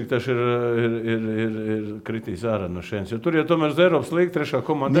 un Bešiktaš ir kritīs ārā no šeit. Jo tur jau tomēr uz Eiropas līga 3.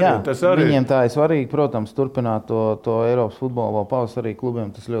 komanda. Jā, arī... viņiem tā ir svarīgi, protams, turpināt to Eiropas futbolu vēl pavasarī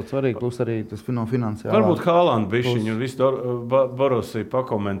klubiem, tas ļoti svarīgi, plus arī tas finansiālā. Varbūt Haaland bišķiņu un visu Borusiju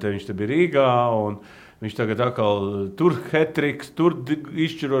pakomentē, viņš te bija Rīgā, un viņš tagad atkal tur hat-triks, tur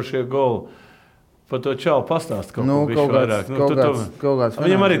izšķirošie goli. Par to čalu pastāst kaut ko vairāk.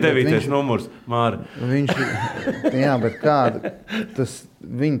 Viņam arī 9. numurs, Māri. Jā, bet kāda,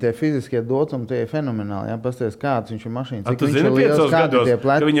 viņi tie fiziskie dotumi, tie ir fenomenāli. Jā, pasties, kāds viņš ir mašīna. Tu zini, 5 gados,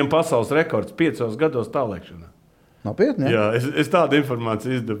 ka viņam pasaules rekords 5 gados tālēkšanā. Nopietni, jā? Jā, es tādu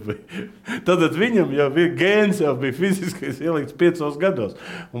informāciju izdabīju. Tad viņam jau bija gēns, jau bija fiziskais ielikts 5 gados.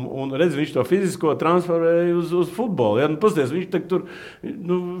 Un redz, viņš to fizisko transferēja uz futbolu. Ja? Pasties, viņš tur,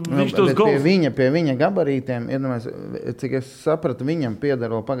 viņš tos gols... Pie viņa gabarītiem, cik es sapratu, viņam pieder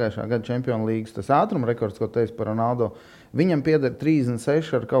vēl pagājušā gada Čempionu līgas, tas ātruma rekords, ko teica par Ronaldo, viņam pieder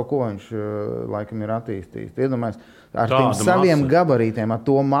 36 ar kaut ko viņš laikam ir attīstījis. Iedomājies, ar tiem saviem gabarītiem, ar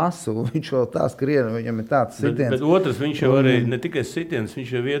to masu. Viņš vēl tā skrien, viņam ir tāds sitiens. Bet otrs, viņš jau arī ne tikai sitiens,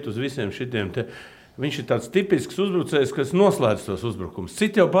 viņš jau iet uz visiem šitiem te. Viņš ir tāds tipisks uzbrucējs, kas noslēdz tos uzbrukumus.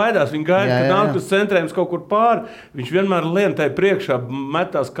 Citi jau baidās, viņi gaida, kad nāk uz centrējums kaut kur pāri. Viņš vienmēr lien tai priekšā,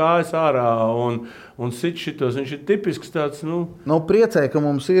 metās kājas ārā un sit šitos. Viņš ir tipisks tāds, priecē, ka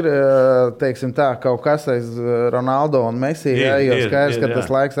mums ir, teiksim tā, kaut kas aiz Ronaldo un Messi, jo skaidrs, ka tas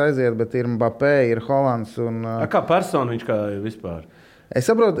laiks aiziet, bet ir Mbappé, ir Holands un... Kā persona viņš kā vispār? Es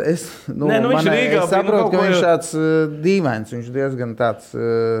saprotu, ka viņš tāds dīvains, viņš diezgan tāds...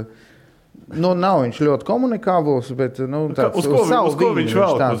 nav viņš ļoti komunikābls, bet tāds uz ko viņš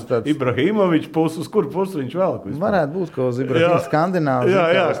velk? Ibrahimovičs pusi, uz kur pusi viņš velk? Varētu būt kaut kas Ibrahimovičs skandināvs.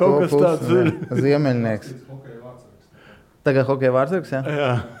 Jā, kaut kas tāds ir. Ziemeļnieks. Tagad hokeja vārdsargs, jā?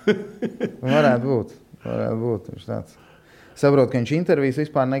 Jā. Varētu būt. Viņš tāds. Saprot, ka viņš intervijas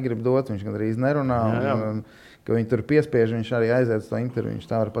vispār negrib dot, viņš gandrīz nerunā. Ka viņi tur piespiež, viņš arī aiziet uz to interviju. Viņš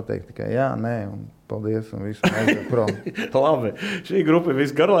tā var pateikt tikai jā, nē, un paldies, un visu aiziet prom. Labi, šī grupa ir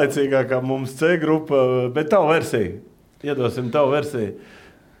visgarlaicīgākā mums C grupa, bet tavu versiju. Iedosim tavu versiju.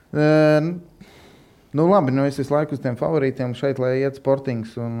 Labi, es visu laiku uz tiem favorītiem šeit, lai iet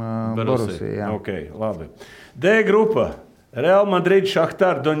Sportings un Borussia. Ok, labi. D grupa. Real Madrid,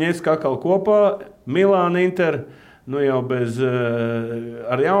 Šahtar, Doņetsk atkal kopā, Milāna, Inter. Jau bez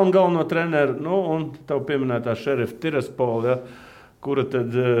ar jaunu galveno treneru, un tev pieminētā šerifa Tiraspol, ja, kura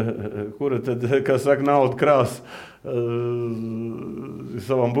tad, kā saka, naudu krās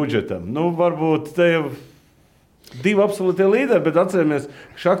savam budžetam. Varbūt te jau divi absolūtie līderi, bet atceramies,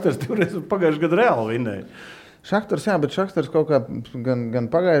 Šahtars divreiz pagājušajā gadā reāli vinnēja. Šahtars, jā, bet Šahtars kaut kā gan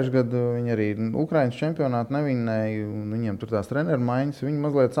pagājušajā gadā viņi arī Ukrainas čempionātu nevinnēja, un viņiem tur tās treneru maiņas, viņi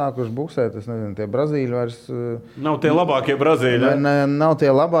mazliet sākuši buksēt, es nezinu, tie Brazīļi vairs... Nav tie labākie Brazīļi, Nav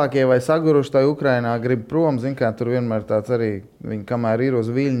tie labākie vai saguruši tai Ukrainā grib prom, zin kā tur vienmēr tāds arī, viņi kamēr ir uz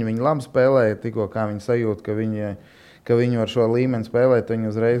viļņu, viņi labi spēlēja, tikko kā viņi sajūt, ka viņi var šo līmeni spēlēt, viņi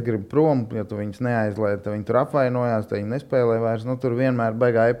uzreiz grib prom, ja tu viņus neaizlēji, tad viņi tur apvainojās, tad viņi nespēlē vairs, tur vienmēr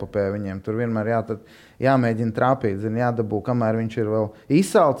baigā epopēja viņiem, tur vienmēr jāmēģina trāpīt, jādabū, kamēr viņš ir vēl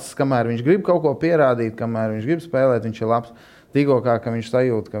izsalcis, kamēr viņš grib kaut ko pierādīt, kamēr viņš grib spēlēt, viņš ir labs. Tikko kā viņš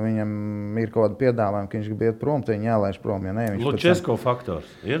sajūt, ka viņam ir kaut kāda piedāvājuma, ka viņš grib iet prom, tad viņi jālaiž prom. Ja Lučesko faktors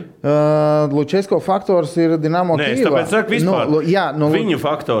ir? Lučesko faktors ir Dinamo Kijevā. Es tāpēc saku vispār, viņa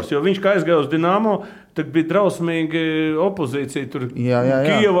faktors, jo viņš kā aizgāja uz Dinamo, tad bija drausmīgi opozīcija tur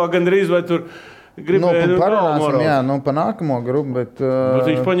Kijevā gandrīz vai tur... Parunāsim, pa nākamo grupu, bet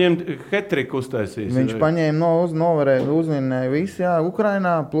viņš paņēma hetriku uztaisīs. Viņš paņēma, uzvinēja visi,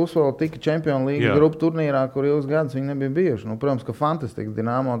 Ukrainā, plus vēl tika Champions League grupu turnīrā, kur ilgus gadus viņi nebija bijuši. Protams, ka fantastiski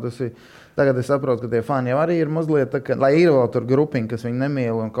Dinamo, tas ir, tagad es saprotu, ka tie fani jau arī ir mazliet, lai ir vēl tur grupiņi, kas viņi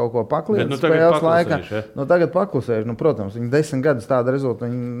nemīl un kaut ko pakliedz spēles laikā. Tagad paklusējuši, protams, viņi 10 gadus tāda rezultāta,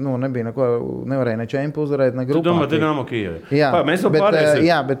 viņi nebija neko, nevarēja ne čempu uzvarēt, ne grupā. Tu domā Dinamo Kijevā?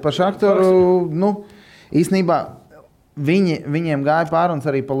 Jā, bet par Šahtaru, īstenībā, viņiem gāja pārunas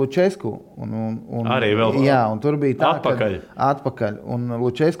arī pa Lučesku. Arī vēl un tur bija tā, atpakaļ. Un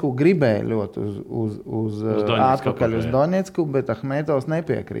Lučesku gribēja ļoti uz atpakaļ uz Doņetsku, bet Ahmetovs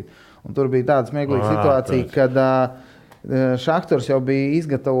nepiekrīt. Un tur bija tāda smieklīga situācija, kad Šahtars jau bija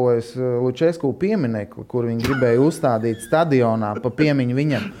izgatavojis Lučesku pieminekli, kur viņi gribēja uzstādīt stadionā pa piemiņu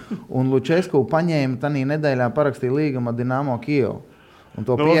viņam. Un Lučesku paņēma tanī nedēļā parakstīja līgumu ar Dinamo Kijevu. Un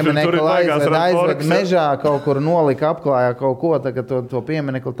to pieminekli aizved mežā, kaut kur nolika apklājā kaut ko, tagad to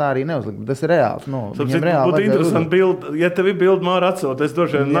pieminekli tā arī neuzlika. Tas ir reāls. Būtu interesanti bildi, ja tev ir bildi Māra atsūt, es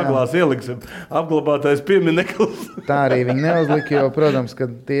droši vien naglās ieliksim apglabātais piemineklis. Tā arī viņi neuzlika, jo, protams,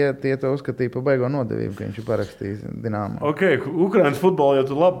 ka tie to uzskatīja pa baigo nodevību, ka viņš ir parakstījis Dinamo. Ok, Ukrainas futbolu, ja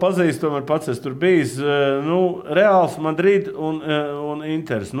tu labi pazīsti, tomēr pats es tur bijis. Reāls, Madrid un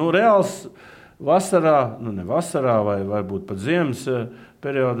Inters. Reāls vasarā, ne vasarā, vai varbūt pat ziemas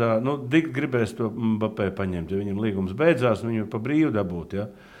periodā, Dikt gribēs to Mbappé paņemt, jo viņam līgums beidzās, un viņu pa brīvu dabūt, ja?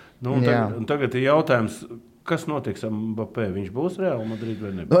 Tagad ir jautājums, kas notiks ar Mbappé? Viņš būs Real Madrid vai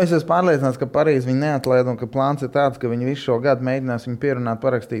nebūs? Es esmu pārliecināts, ka Parīzi viņi neatlaid un ka plāns ir tāds, ka viņi visu šo gadu mēģinās viņu pierunāt,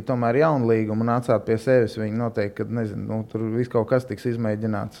 parakstīt tomēr jaunu līgumu un atstāt pie sevis. Viņi noteikti, ka tur viss kaut kas tiks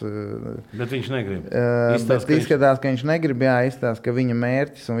izmēģināts. Bet viņš negrib. Izskatās, ka viņš negrib, izskatās, ka viņa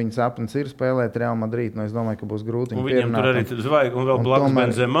mērķis un viņa sapnis ir spēlēt Real Madrid. Es domāju, ka būs grūti viņu pierunāt. Un viņam tur arī zvaig, un vēl blakus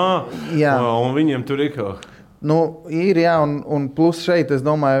Benzemā, un viņiem tur ir kaut. Ir, un plus šeit, es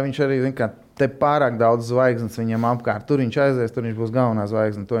domāju, viņš arī, te pārāk daudz zvaigznes viņam apkārt. Tur viņš aizies, tur viņš būs galvenā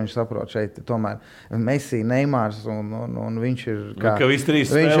zvaigzne. To viņš saprot šeit. Tomēr Messi, Neimārs un viņš ir kā... Ka visi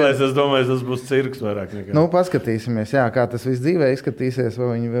trīs spēlēs, es domāju, tas būs cirks vairāk nekā. Paskatīsimies, kā tas viss dzīvē izskatīsies, vai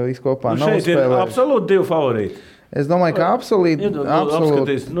viņi vēl viskopā nav spēlējuši. Šeit ir absolūti divi favorīti. Es domāju, ka absolūti.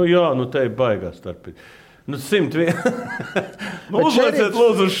 Apskatīs, te ir baigā starpī. 101. Uzlieciet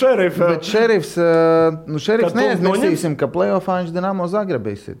lūdzu uz šerifu. Bet šerifs neaizmirsīsim, ka play-offā viņš Dinamo Zagreba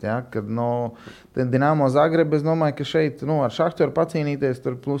izsit. Ja? Kad Dinamo Zagreba, es domāju, ka šeit ar Šahtoru pacīnīties,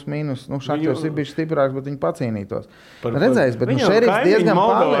 tur plus mīnus, Šahtors ir bijis stiprāks, bet viņi pacīnītos. Redzējis, bet šerifs diezgan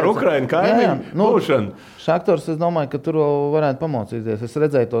pārliecināts. Šahtors, es domāju, ka tur varētu pamocīties. Es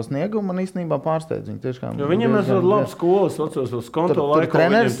redzēju to sniegumu, man īstenībā pārsteidz. Viņam ir labs skolas, uz konto laiku.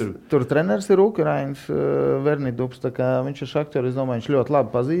 Tur treneris ir Ukraiņš Vernidups, viņš ir Šahtoru, es domāju, viņš ļoti labi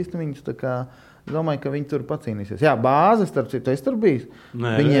pazīst viņus, es domāju, ka viņi tur pacīnīsies. Jā, bāze, starp citu, es tur biju.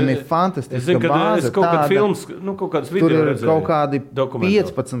 Viņiem ir fantastiska bāze. Es kaut kāds films, kaut kāds video redzēju. Tur ir kaut kādi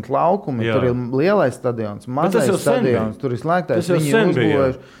 15 laukumi, tur ir lielais stadions, mazais stadions, tur ir slēgtais. Viņi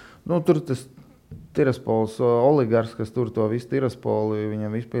uzbūvējuši. Tur tas Tiraspols oligars, kas tur to visu Tiraspoli,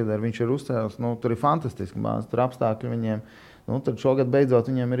 viņam visu pieder, viņš ir uzcēlis. Tur ir fantastiski bāze, tur apstākļi viņiem. Tad šogad beidzot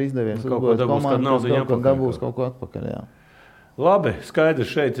viņiem ir izdevies uzbūvēt komandu, kas dabūs kaut ko atpakaļ. Jā. Labi, skaidrs,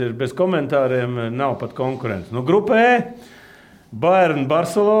 šeit ir bez komentāriem, nav pat konkurence. Grupa E, Bayern,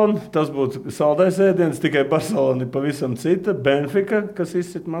 Barcelona, tas būtu saldais ēdiens, tikai Barcelona ir pavisam cita. Benfica, kas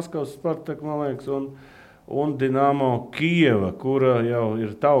izsit Maskavas Spartak, man liekas, un Dinamo Kijeva, kura jau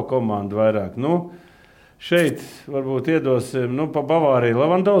ir tavu komandu vairāk. Šeit varbūt iedosim, pa Bavāriju.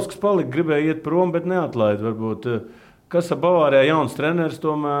 Levandovskis palika, gribēja iet prom, bet neatlaid varbūt. Kas ar Bavārijā jauns treneris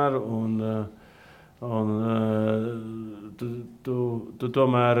tomēr, un tu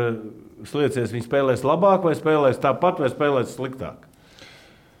tomēr sliecies, viņi spēlēs labāk, vai spēlēs tāpat, vai spēlēs sliktāk?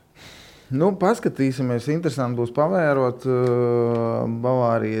 Paskatīsimies, interesanti būs pavērot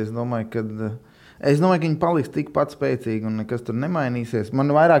Bavāriju. Es domāju, ka viņi paliks tikpat spēcīgi un nekas tur nemainīsies.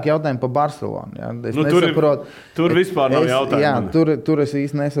 Man vairāk jautājumu par Barcelonu. Ja? Tur vispār nav jautājumu. Jā, tur es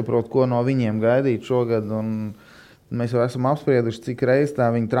īsti nesaprotu, ko no viņiem gaidīt šogad. Mēs jau esam apsprieduši, cik reizes tā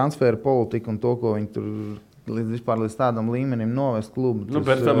viņa transfera politika un to, ko viņi tur līdz tādam līmenim novest klubu.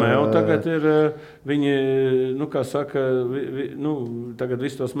 Bertomeu tagad ir, viņi, kā saka, tagad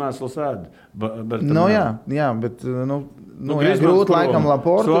visu tos mēslus ēd. Jā, bet, grūti laikam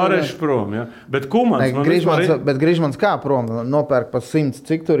Laportu. Suārešs prom, jā. Bet Kumans. Bet Grižmans kā prom? Nopērk pa 100,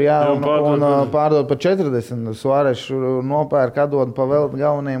 cik tur un pārdod pa 40. Suārešs nopērk, atdod pa vēl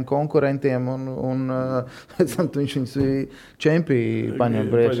galvenajiem konkurentiem un viņš viņus čempiju paņem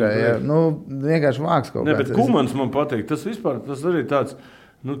priekšā. Vienkārši vāks kaut kāds. Kumans man patīk. Tas arī tāds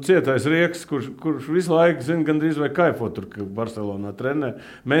cietais rieks, kurš visu laiku zina gandrīz vai kaifo tur, ka Barcelonā trenē.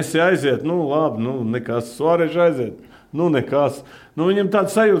 Messi aiziet, labi, nekas. Suārešs aiziet. Nekas. Viņam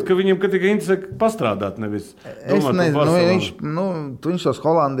tāds sajūta, ka viņam tikai interesē pastrādāt, nevis domāt par Barcelonu. Viņš tos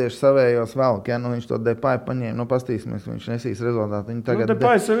holandiešus savējos velk, ja? Viņš to Depay paņēma, pastīsimies, viņš nesīs rezultātu.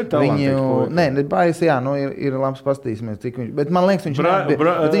 Depay sev ir talantīgs. Depay, ir labs, pastīsimies, cik viņš. Bet man liekas,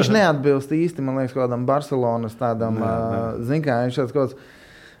 viņš neatbilst īsti, man liekas, kādam Barcelonas tādam, zin kā, viņš tāds kaut kāds.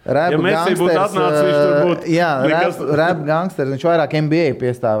 Ja Messi būtu atnācis, viņš tur būtu. Jā, rap gangsters, viņš vairāk NBA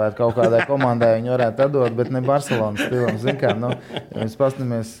piestāvēt kaut kādai komandai, viņi varētu atdot, bet ne Barcelonas stilam. Zin kā, ja mēs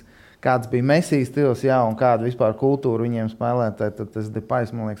pastamies, kāds bija Messi stils, un kāda vispār kultūra viņiem spēlētāji, tad tas Depay,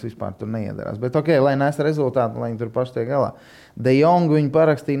 man liekas, vispār tur neiedarās. Bet lai nes rezultātu, lai viņi tur paši tiek galā. De Jong viņi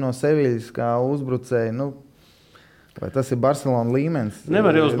parakstīja no Seviļas kā uzbrucēji, vai tas ir Barcelona līmenis?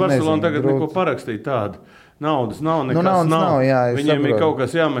 Nevar jau uz Barcelonu tagad neko parakstīt tādu. Naudas nav, nekas nav. Viņiem ir kaut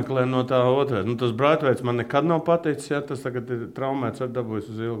kas jāmeklē no tā otrā. Tas Braitveids man nekad nav pateicis, tas tagad ir traumēts,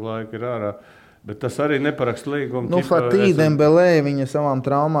 dabūjis uz ilgu laiku ir ārā. Bet tas arī neparakst līgumu. Fatī Dembelē viņa savām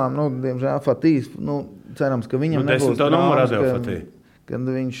traumām, diemžēl Fatīs, cerams, ka viņam nebūs traumas. 10. numurā deva Fatī. Kad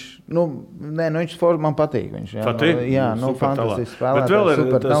viņš, viņš man patīk. Viņš, Fatī? Jā, fantastisks spēlētājs,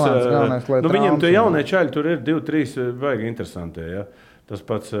 super talants, galvenais, lai viņam tie jaunie čaļi tur ir 2-3 baigi interesantie, ja. Tas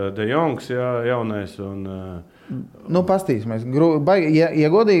pats De Jongs, jaunais. Pastīsimies. Ja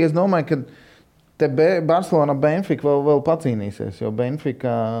godīgi, es domāju, ka te Barcelona Benfica vēl pacīnīsies, jo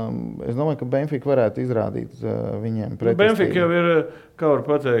Benfica, es domāju, ka Benfica varētu izrādīt viņiem pretestību. Benfica jau ir, kā var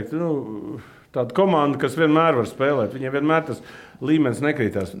pateikt, tāda komanda, kas vienmēr var spēlēt. Viņiem vienmēr tas līmenis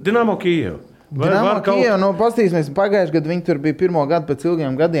nekrītās. Dinamo Kijeva. Pastīsimies, pagājuši gadu viņi tur bija pirmo gadu pēc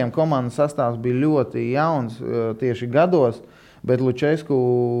ilgiem gadiem. Komandas sastāvs bija ļoti jauns tieši gados. Bet Lučesku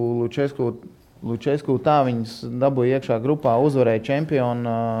tā viņus dabūja iekšā grupā, uzvarēja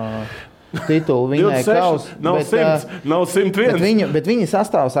čempionu titulu, vinēja kausu. Nav 101. Bet viņi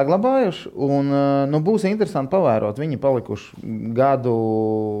sastāvu saglabājuši, un būs interesanti pavērot. Viņi palikuši gadu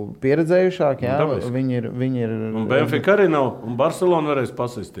pieredzējušāki, jā. Viņi ir... Un Benfica arī nav, un Barcelona varēs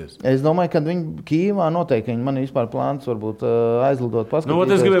pasisties. Es domāju, ka viņi Kīvā noteikti, man vispār plāns varbūt aizlidot paskatīties.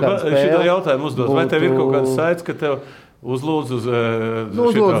 Nu, es gribēju šitā jautājumu uzdot. Vai tev ir kaut kāds saits, ka tev uzlūdzu uz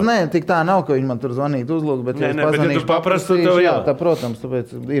uzlūdzu, nē, tik tā nav, ka viņi man tur zvanīt uzlūdzu, bet bet ja tu paprastu, tev jā. Tā, protams,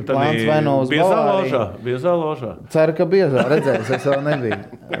 tāpēc ir plāns vai no uz Bavāriju. Biezā ložā. Ceru, ka biezā, redzēs, es vēl nebiju.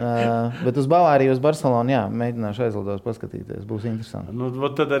 Bet uz Bavāriju, uz Barcelonu, jā, mēģināšu aizlidos paskatīties, būs interesanti. Nu,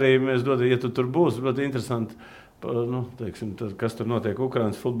 tad arī mēs dodam, ja tu tur būs, bet interesanti, nu, teiksim, kas tur notiek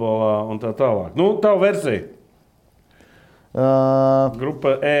Ukrainas futbolā un tā tālāk. Nu, tavu versiju.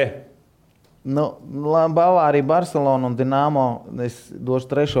 Grupa E. Nu, Bavārija, Barcelona un Dinamo, es došu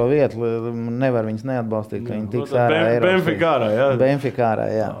 3. vietu, nevar viņus neatbalstīt, ka viņi tiks ārā Eiropas. Benfica ārā, jā? Benfica ārā,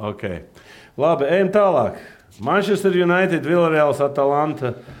 jā. Okay. Labi, ejam tālāk. Manchester United, Villarreals,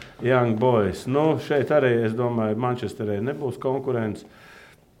 Atalanta, Young Boys. Nu, šeit arī, es domāju, Manchesterē nebūs konkurence.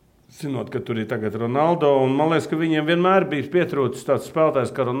 Zinot, ka tur ir tagad Ronaldo, un man liekas, ka viņiem vienmēr bija pietrūcis tāds spēlētājs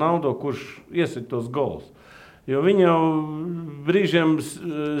kā Ronaldo, kurš iesit tos gols. Jo viņi jau brīžiem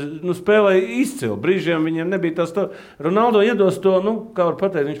spēlēja izcili, brīžiem viņiem nebija tas to. Ronaldo iedos to, kā var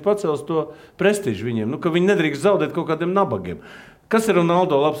pateikt, viņš pacels to prestižu viņiem, ka viņi nedrīkst zaudēt kaut kādiem nabagiem. Kas ir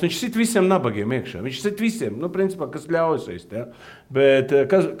Ronaldo labs? Viņš sit visiem nabagiem iekšā, viņš sit visiem, principā, kas ļaujas vist, ja? Bet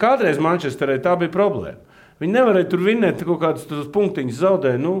kādreiz Manchesterē tā bija problēma. Viņi nevarēja tur vinēt kaut kādus punktiņus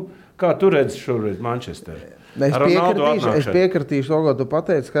zaudēt, kā tu redzi šoreiz Manchesterē. Es piekritīšu, Olga, tu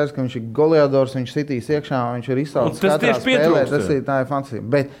pateici, skaidrs, ka viņš ir goliadors, viņš sitīs iekšā, viņš ir izsaucis katrā spēlē, tā ir fantasija.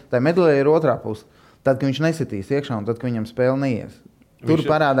 Bet tā medaļa ir otrā puse. Tad, kad viņš nesitīs iekšā un tad, kad viņam spēle neies. Tur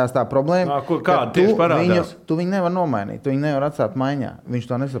parādās tā problēma, ka tu viņu nevar nomainīt, tu viņu nevar atstāt maiņā. Viņš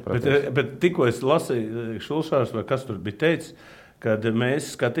to nesapratīs. Bet tikko es lasīju Šulšārs, vai kas tur bija teicis, kad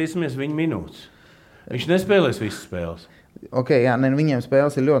mēs skatīsimies viņu minūtes. Viņš nespēlēs visas spēles. Okay, jā, viņiem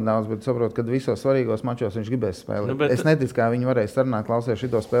spēles ir ļoti daudz, bet saprotu, ka visos svarīgos mačos viņš gribēs spēlēt. Es neticu, kā viņi varēs sarunāt, klausies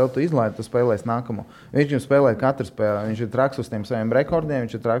šito spēli, tu izlaidi, tu spēlēs nākamo. Viņš jau spēlē katru spēli, viņš ir traks uz tiem saviem rekordiem,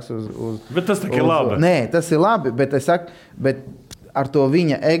 viņš ir traks uz... Bet tas tā ir labi. Nē, tas ir labi, bet es saku, ar to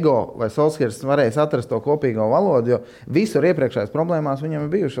viņa ego, vai Solskjers varēs atrast to kopīgo valodu, jo visur iepriekšējās problēmās viņam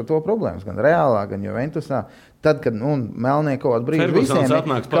ir bijuši ar to problēmas, gan Realā, gan Juventusā. Tad, kad Melnie kaut kādu brīdi visiem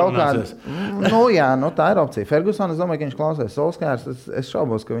kaut kāda... tā ir opcija. Ferguson, es domāju, ka viņš klausēs Solskjers. Es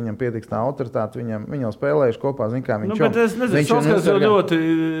šaubos, ka viņam pietiks tā autoritāte. Viņi jau spēlējuši kopā, zin kā viņš bet es nezinu, Solskjers jau ļoti...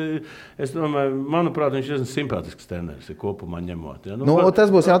 Es domāju, manuprāt, viņš ir simpātisks treneris, kopumā ņemot. Ja? Tas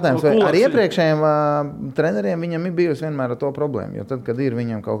būs jautājums. Ar iepriekšējiem treneriem viņam ir bijusi vienmēr ar to problēmu. Jo tad, kad ir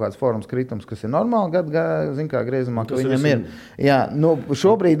viņam kaut kāds formas kritums, kas ir normāli, zin kā griezumā, ka viņam ir. Jā,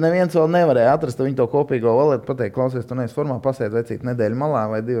 šobrīd neviens vēl nevarēja atrast viņu to kopīgo valodu. Pateikt, klausies, tu neesi formā, pasēd vecīt nedēļu malā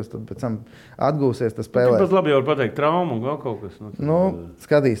vai divas, tad pēc tam atgūsies, tas spēlēs. Tāpat labi jau var pateikt traumu un vēl kaut kas.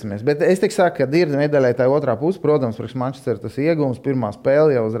 Skatīsimies. Bet es tik saku, ka ir medaļai tā otrā puse, protams, priekš Manchester tas iegums, pirmā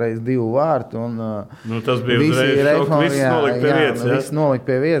spēle jau uzreiz 2 vārti. Tas bija uzreiz viss nolikt pie vietas. Viss nolikt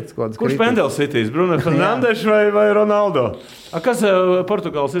pie vietas. Kurš pendels sitīs? Bruno Fernandes vai Ronaldo? Kas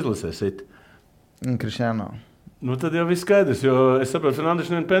Portugāles izlasē sit? Cristiano. Tad jau viss skaidrs, jo es saprotu, Fernandes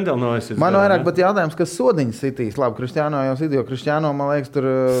nevienu pendeli nav aizsits. Man vairāk pat jautājums, kas sodiņas sitīs. Labi, Cristiano jau sit, jo Cristiano, man liekas, tur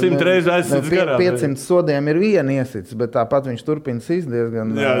 100 reizes aizsits garā. 500 sodiem ir viena iesits, bet tāpat viņš turpina sist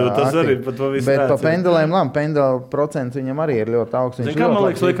diezgan. Jā, tas arī par to visu. Bet pa pendelēm, pendela procents viņam arī ir ļoti augsts. Kā man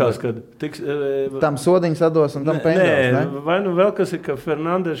liekas likās, ka tam sodiņas atdos un tam pendels, ne? Vai vēl kas ir, ka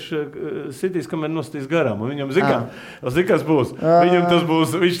Fernandes sitīs, kamēr nostīs garām, un viņam zikas būs. Viņam tas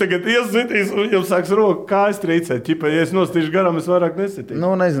būs, viņš tagad iesitīs, un viņam sāks roku kājas trīcēt. Ķipa, ja es nostīšu garām, es vairāk nesitīšu.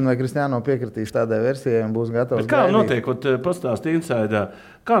 Nezinu, vai Cristiano piekritīs tādai versijai un būs gatavs kā gaidīt. Notiek, pastāst insaidā,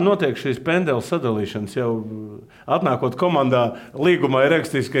 kā notiek šīs pendelu sadalīšanas jau atnākot komandā līgumā ir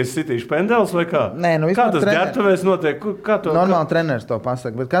rakstīts, ka es sitīšu pendels vai kā? Nē, kā tas ģērbtuvēs notiek? Normāli treneris to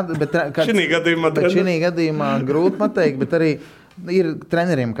pasaka. Šinī gadījumā grūti pateikt, bet arī ir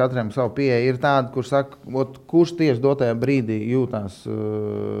treneriem katram savu pieeja. Ir tādi, kur saka, kurš tieši dotajā brīdī jūtās...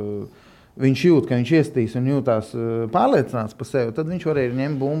 Viņš jūt, ka viņš iestīs un jūtās pārliecināts par sevi, tad viņš var arī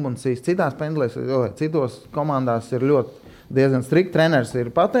ņemt bumbu un sīst. Citās pendelēs, citos komandās ir diezgan strikt. Treneris ir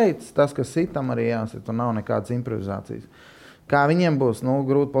pateicis, tas, kas sitam arī jāsit, un nav nekādas improvizācijas. Kā viņiem būs,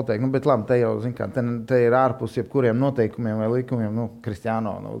 grūti pateikt. Bet labi, te jau, te ir ārpus jebkuriem noteikumiem vai likumiem.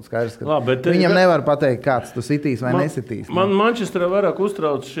 Cristiano, skaidrs, ka viņam nevar pateikt, kāds tu sitīs vai nesitīs. Man Manchesterā vairāk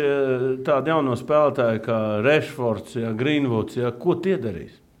uztrauc šie tādi jauno spēlētāji kā Rashfords, Greenwoods, ko tie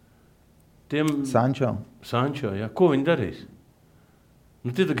darīs? Sančo, jā. Ko viņi darīs?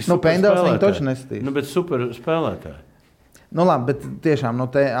 Pendels viņi taču nesatīs. Bet super spēlētāji. Labi, bet tiešām,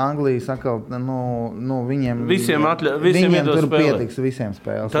 te Anglija saka, viņiem... Visiem tur pietiks visiem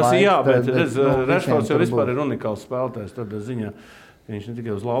spēles. Tas ir bet Rešfords jau vispār ir unikāls spēlētājs tādā ziņā. Viņš ne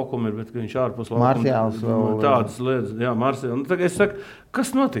tikai uz laukuma ir, bet viņš ārpus laukuma. Martiāls vēl. Tādas lietas, jā, Martiāls. Tagad es saku,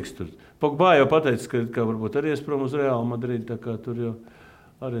 kas notiks tur? Pogba jau pateica, ka varbūt arī prom uz Real Madrid, tā kā tur jau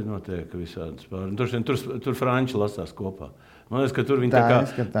arī notiek visādi spēli. Tur franči lasās kopā. Man liekas, ka tur viņi tā kā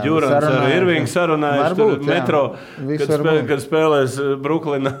Džurans ar Irvingu sarunājuši tur metro, kad spēlēs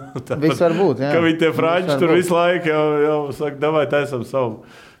Brooklynā. Viss var būt, jā. Ka viņi tie franči tur visu laiku jau saka, davai taisam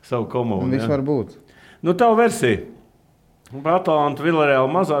savu komunu. Viss var būt. Tavu versiju. Par Atalantu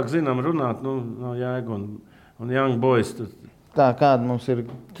Villarreal mazāk zinām runāt, no Jēga un Young Boys. Tā, kāda mums ir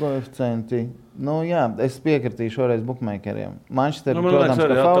koeficienti? Jā, es piekritīšu šoreiz bookmakeriem. Manchester, protams,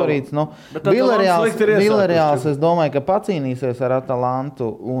 ka favorīts. Villarreals, es domāju, ka pacīnīsies ar Atalantu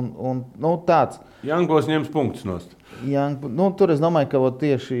un tāds. Young Boys ņems punktus nost. Tur es domāju, ka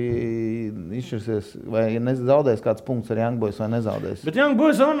tieši izšķirsies, vai zaudēs kāds punkts ar Young Boys vai nezaudēs. Bet Young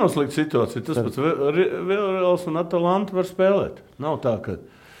Boys nav slikta situācija. Tas pats Villarreals un Atalantu var spēlēt. Nav tā, ka...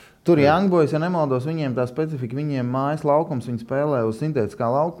 Tur Young Boys, ja nemaldos, viņiem tā specifika, viņiem mājas laukums, viņi spēlē uz sintētiskā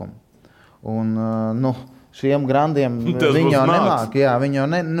laukuma. Un, šiem grandiem viņi jau nemāk. Jā, viņi jau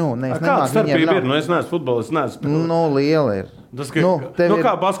nemāk. Kāda starpība ir? Es neesmu futbolists, neesmu. Liela ir.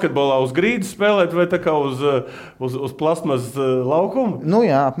 Kā basketbolā uz grīdas spēlēt vai tā kā uz plasmas laukumu?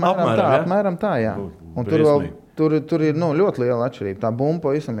 Jā, apmēram tā, jā. Un tur ir ļoti liela atšķirība. Tā bumba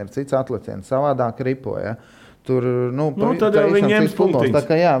pavisam ir cits atliciens, savādāk ripo, jā. Tur, tad jau viņi ņems punktiņus. Tā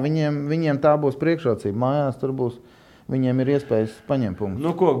kā jā, viņiem tā būs priekšrocība. Mājās tur būs, viņiem ir iespējas paņemt punktus.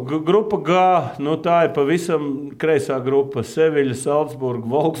 Grupa G, tā ir pavisam kreisā grupa. Seviļa, Salzburg,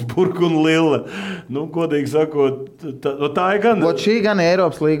 Wolfsburg un Lille. Godīgi sakot, tā ir gan... Šī gan ir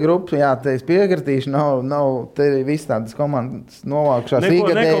Eiropas līga grupa, jā, te es piekritīšu, nav te viss tādas komandas novākšās.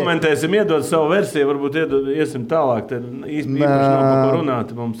 Neko nekomentēsim, iedod savu versiju, varbūt iesim tālāk. Te īsti nav par ko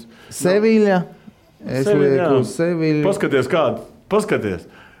runāt mums. Seviļa. Es lieku uz Seviļu. Paskaties,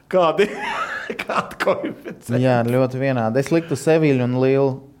 kādi koeficienti. Jā, ļoti vienādi. Es liktu Seviļu un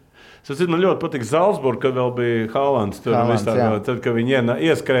Lille. Man ļoti patīk Salzburg, kad vēl bija Haalands. Tad, kad viņi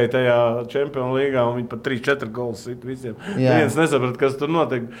ieskrēja tajā Champions līgā un viņi pat 3-4 gols sit visiem. Neviens nesaprat, kas tur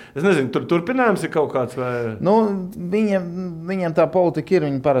notiek. Es nezinu, tur turpinājums ir kaut kāds vai... Viņiem tā politika ir.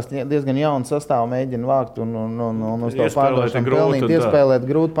 Viņi parasti diezgan jaunu sastāvu mēģina vākt un uz to pārdošanu pelnīt. Iespēlēt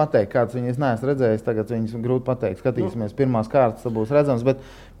grūti pateikt, kāds viņas neesmu redzējis. Tagad viņas grūti pateikt. Skatīsimies, pirmās kārtas būs redzams. Bet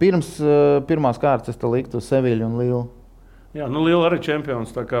pirms pirmās kārtas es te liktu uz Seviļu un Lille. Jā, Lille arī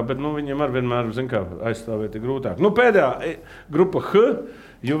čempions, bet viņiem arī vienmēr, aizstāvēt ir grūtāk. Pēdējā grupa H,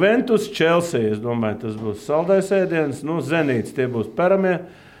 Juventus, Chelsea, es domāju, tas būs saldais ēdiens, Zenīts, tie būs peramie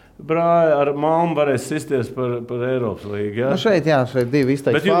brāļi, ar Malmu varēs sisties par Eiropas līgu. Ja? Šeit divi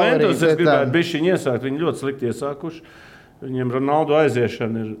izteikti favorīti. Bet Juventus, es gribētu bišķiņi iesākt, viņi ļoti slikti iesākuši, viņiem Ronaldo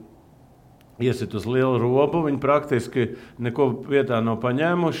aiziešana ir iesit uz lielu robu, viņi praktiski neko vietā nav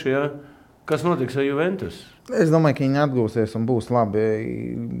paņēmuši, ja? Kas notiks ar Juventus? Es domāju, ka viņi atgūsies un būs labi.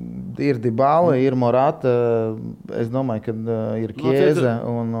 Ir Dybala, ir Morata, es domāju, ka ir Chiesa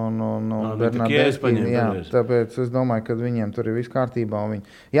un Bernardeschi. Tāpēc es domāju, ka viņiem tur ir viss kārtībā.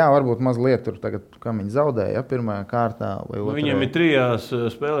 Jā, varbūt mazliet tur tagad, kā viņi zaudēja, pirmajā kārtā. Viņiem ir 3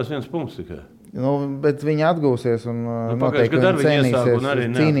 spēlēs 1 punkts tikai. Bet viņi atgūsies un noteikti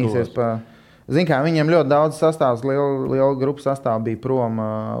viņi cīnīsies pa... Zin kā, viņiem ļoti daudz sastāvs, liela grupa sastāv bija prom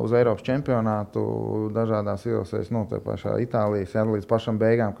uz Eiropas čempionātu dažādās ielosēs, tā pašā Itālijas, līdz pašam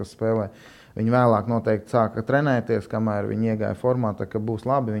beigām, kas spēlē. Viņi vēlāk noteikti sāka trenēties, kamēr viņi iegāja formā, tā ka būs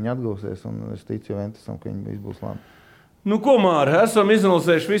labi, viņi atgūsies, un es ticu Juventusam, ka viņi viss būs labi. Ko, Māri, esam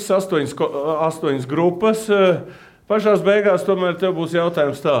izanalizējuši visas 8 grupas. Pašās beigās tomēr tev būs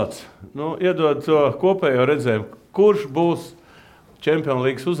jautājums tāds. Iedod to kopējo redzējumu, kurš būs Champions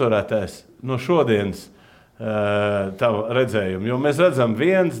Leagues uzvarētājs no šodienas tava redzējuma. Jo mēs redzam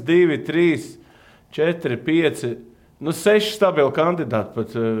 1, 2, 3, 4, 5, 6 stabili kandidāti.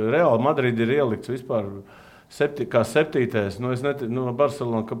 Pat Real Madrid ir ielikts vispār kā 7.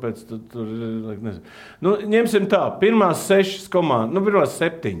 Barcelona, kāpēc tur nezinu. Ņemsim tā, pirmās 6 komandas, pirmās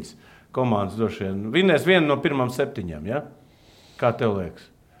 7 komandas droši vien. Vinnēs vienu no pirmām 7, ja? Kā tev liekas?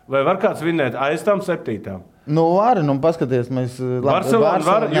 Vai var kāds vinnēt aiz tām 7? Nu, paskaties, mēs... Barcelona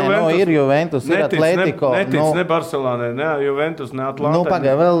var, Juventus. Ir Juventus, ir Atletico. Ne Barcelonai, ne Juventus, ne Atlanta.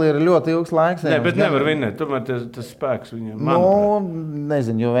 Pagaid, vēl ir ļoti ilgs laiks. Bet nevar vinnēt, tomēr tas spēks viņam.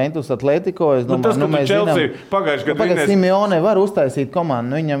 Nezinu, Juventus, Atletico, es domāju, tas, ka Chelsea pagājuši gadu vinnēt. Simeone var uztaisīt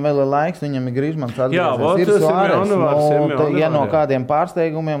komandu, viņam vēl ir laiks, viņam ir Griezmanns atgriezies. Ir Suárez, ja no kādiem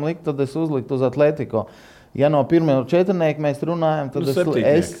pārsteigumiem likt, tad es uzliktu uz Atletico. Ja no pirmajā četrnieka mēs runājam, tad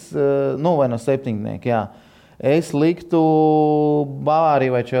vai no septiņnieka, jā. Es liktu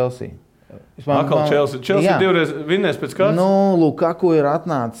Bavāriju vai Chelsea. Atkal Chelsea divreiz vinnēs pēc kāds? Lukaku ir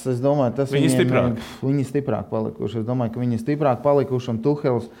atnācis, es domāju, tas viņi stiprāk palikuši. Es domāju, ka viņi stiprāk palikuši, un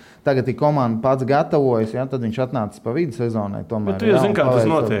Tuhels tagad ir komanda pats gatavojas, ja, tad viņš atnācis pa vidu sezonai. Tomēr, bet tu jau zini, kā tas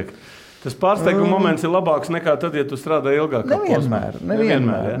notiek. Tas pārsteiguma moments ir labāks nekā tad, ja tu strādā ilgāk.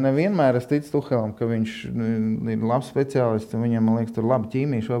 Nevienmēr es ticu Tuhelam, ka viņš ir labs speciālists, un viņam, man liekas, tur labi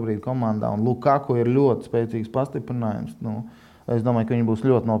ķīmija šobrīd komandā, un Lukaku ir ļoti spēcīgs pastiprinājums. Es domāju, ka viņš būs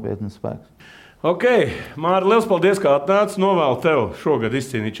ļoti nopietnas spēks. Ok, Māri, liels paldies, ka atnāc. Novēlu tev šogad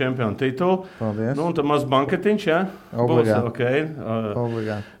izcīnīt čempionu titulu. Paldies. Un tad maz banketiņš, jā? Obligāti. Būs,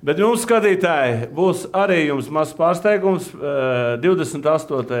 Obligāti. Bet jums, skatītāji, būs arī jums mazs pārsteigums.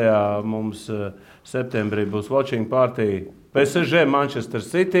 28. mums septembrī būs watching party PSG Manchester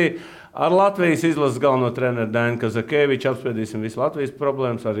City ar Latvijas izlases galveno treneru Dainu Kazakēviču. Apspriedīsim visu Latvijas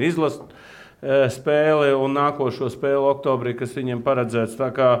problēmas, arī izlases spēli un nākošo spēli oktobrī, kas viņiem paredzēts. Tā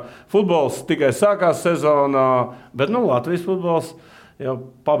kā futbols tikai sākās sezonā, bet Latvijas futbols jau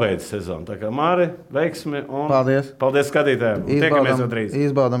pabeidz sezonu. Tā kā Māri, veiksmi un paldies skatītājiem. Tiekamies drīz.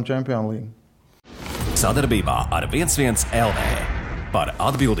 Izbaudam Čempionu līgu. Sadarbībā ar 11 LV par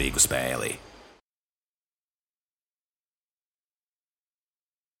atbildīgu spēli.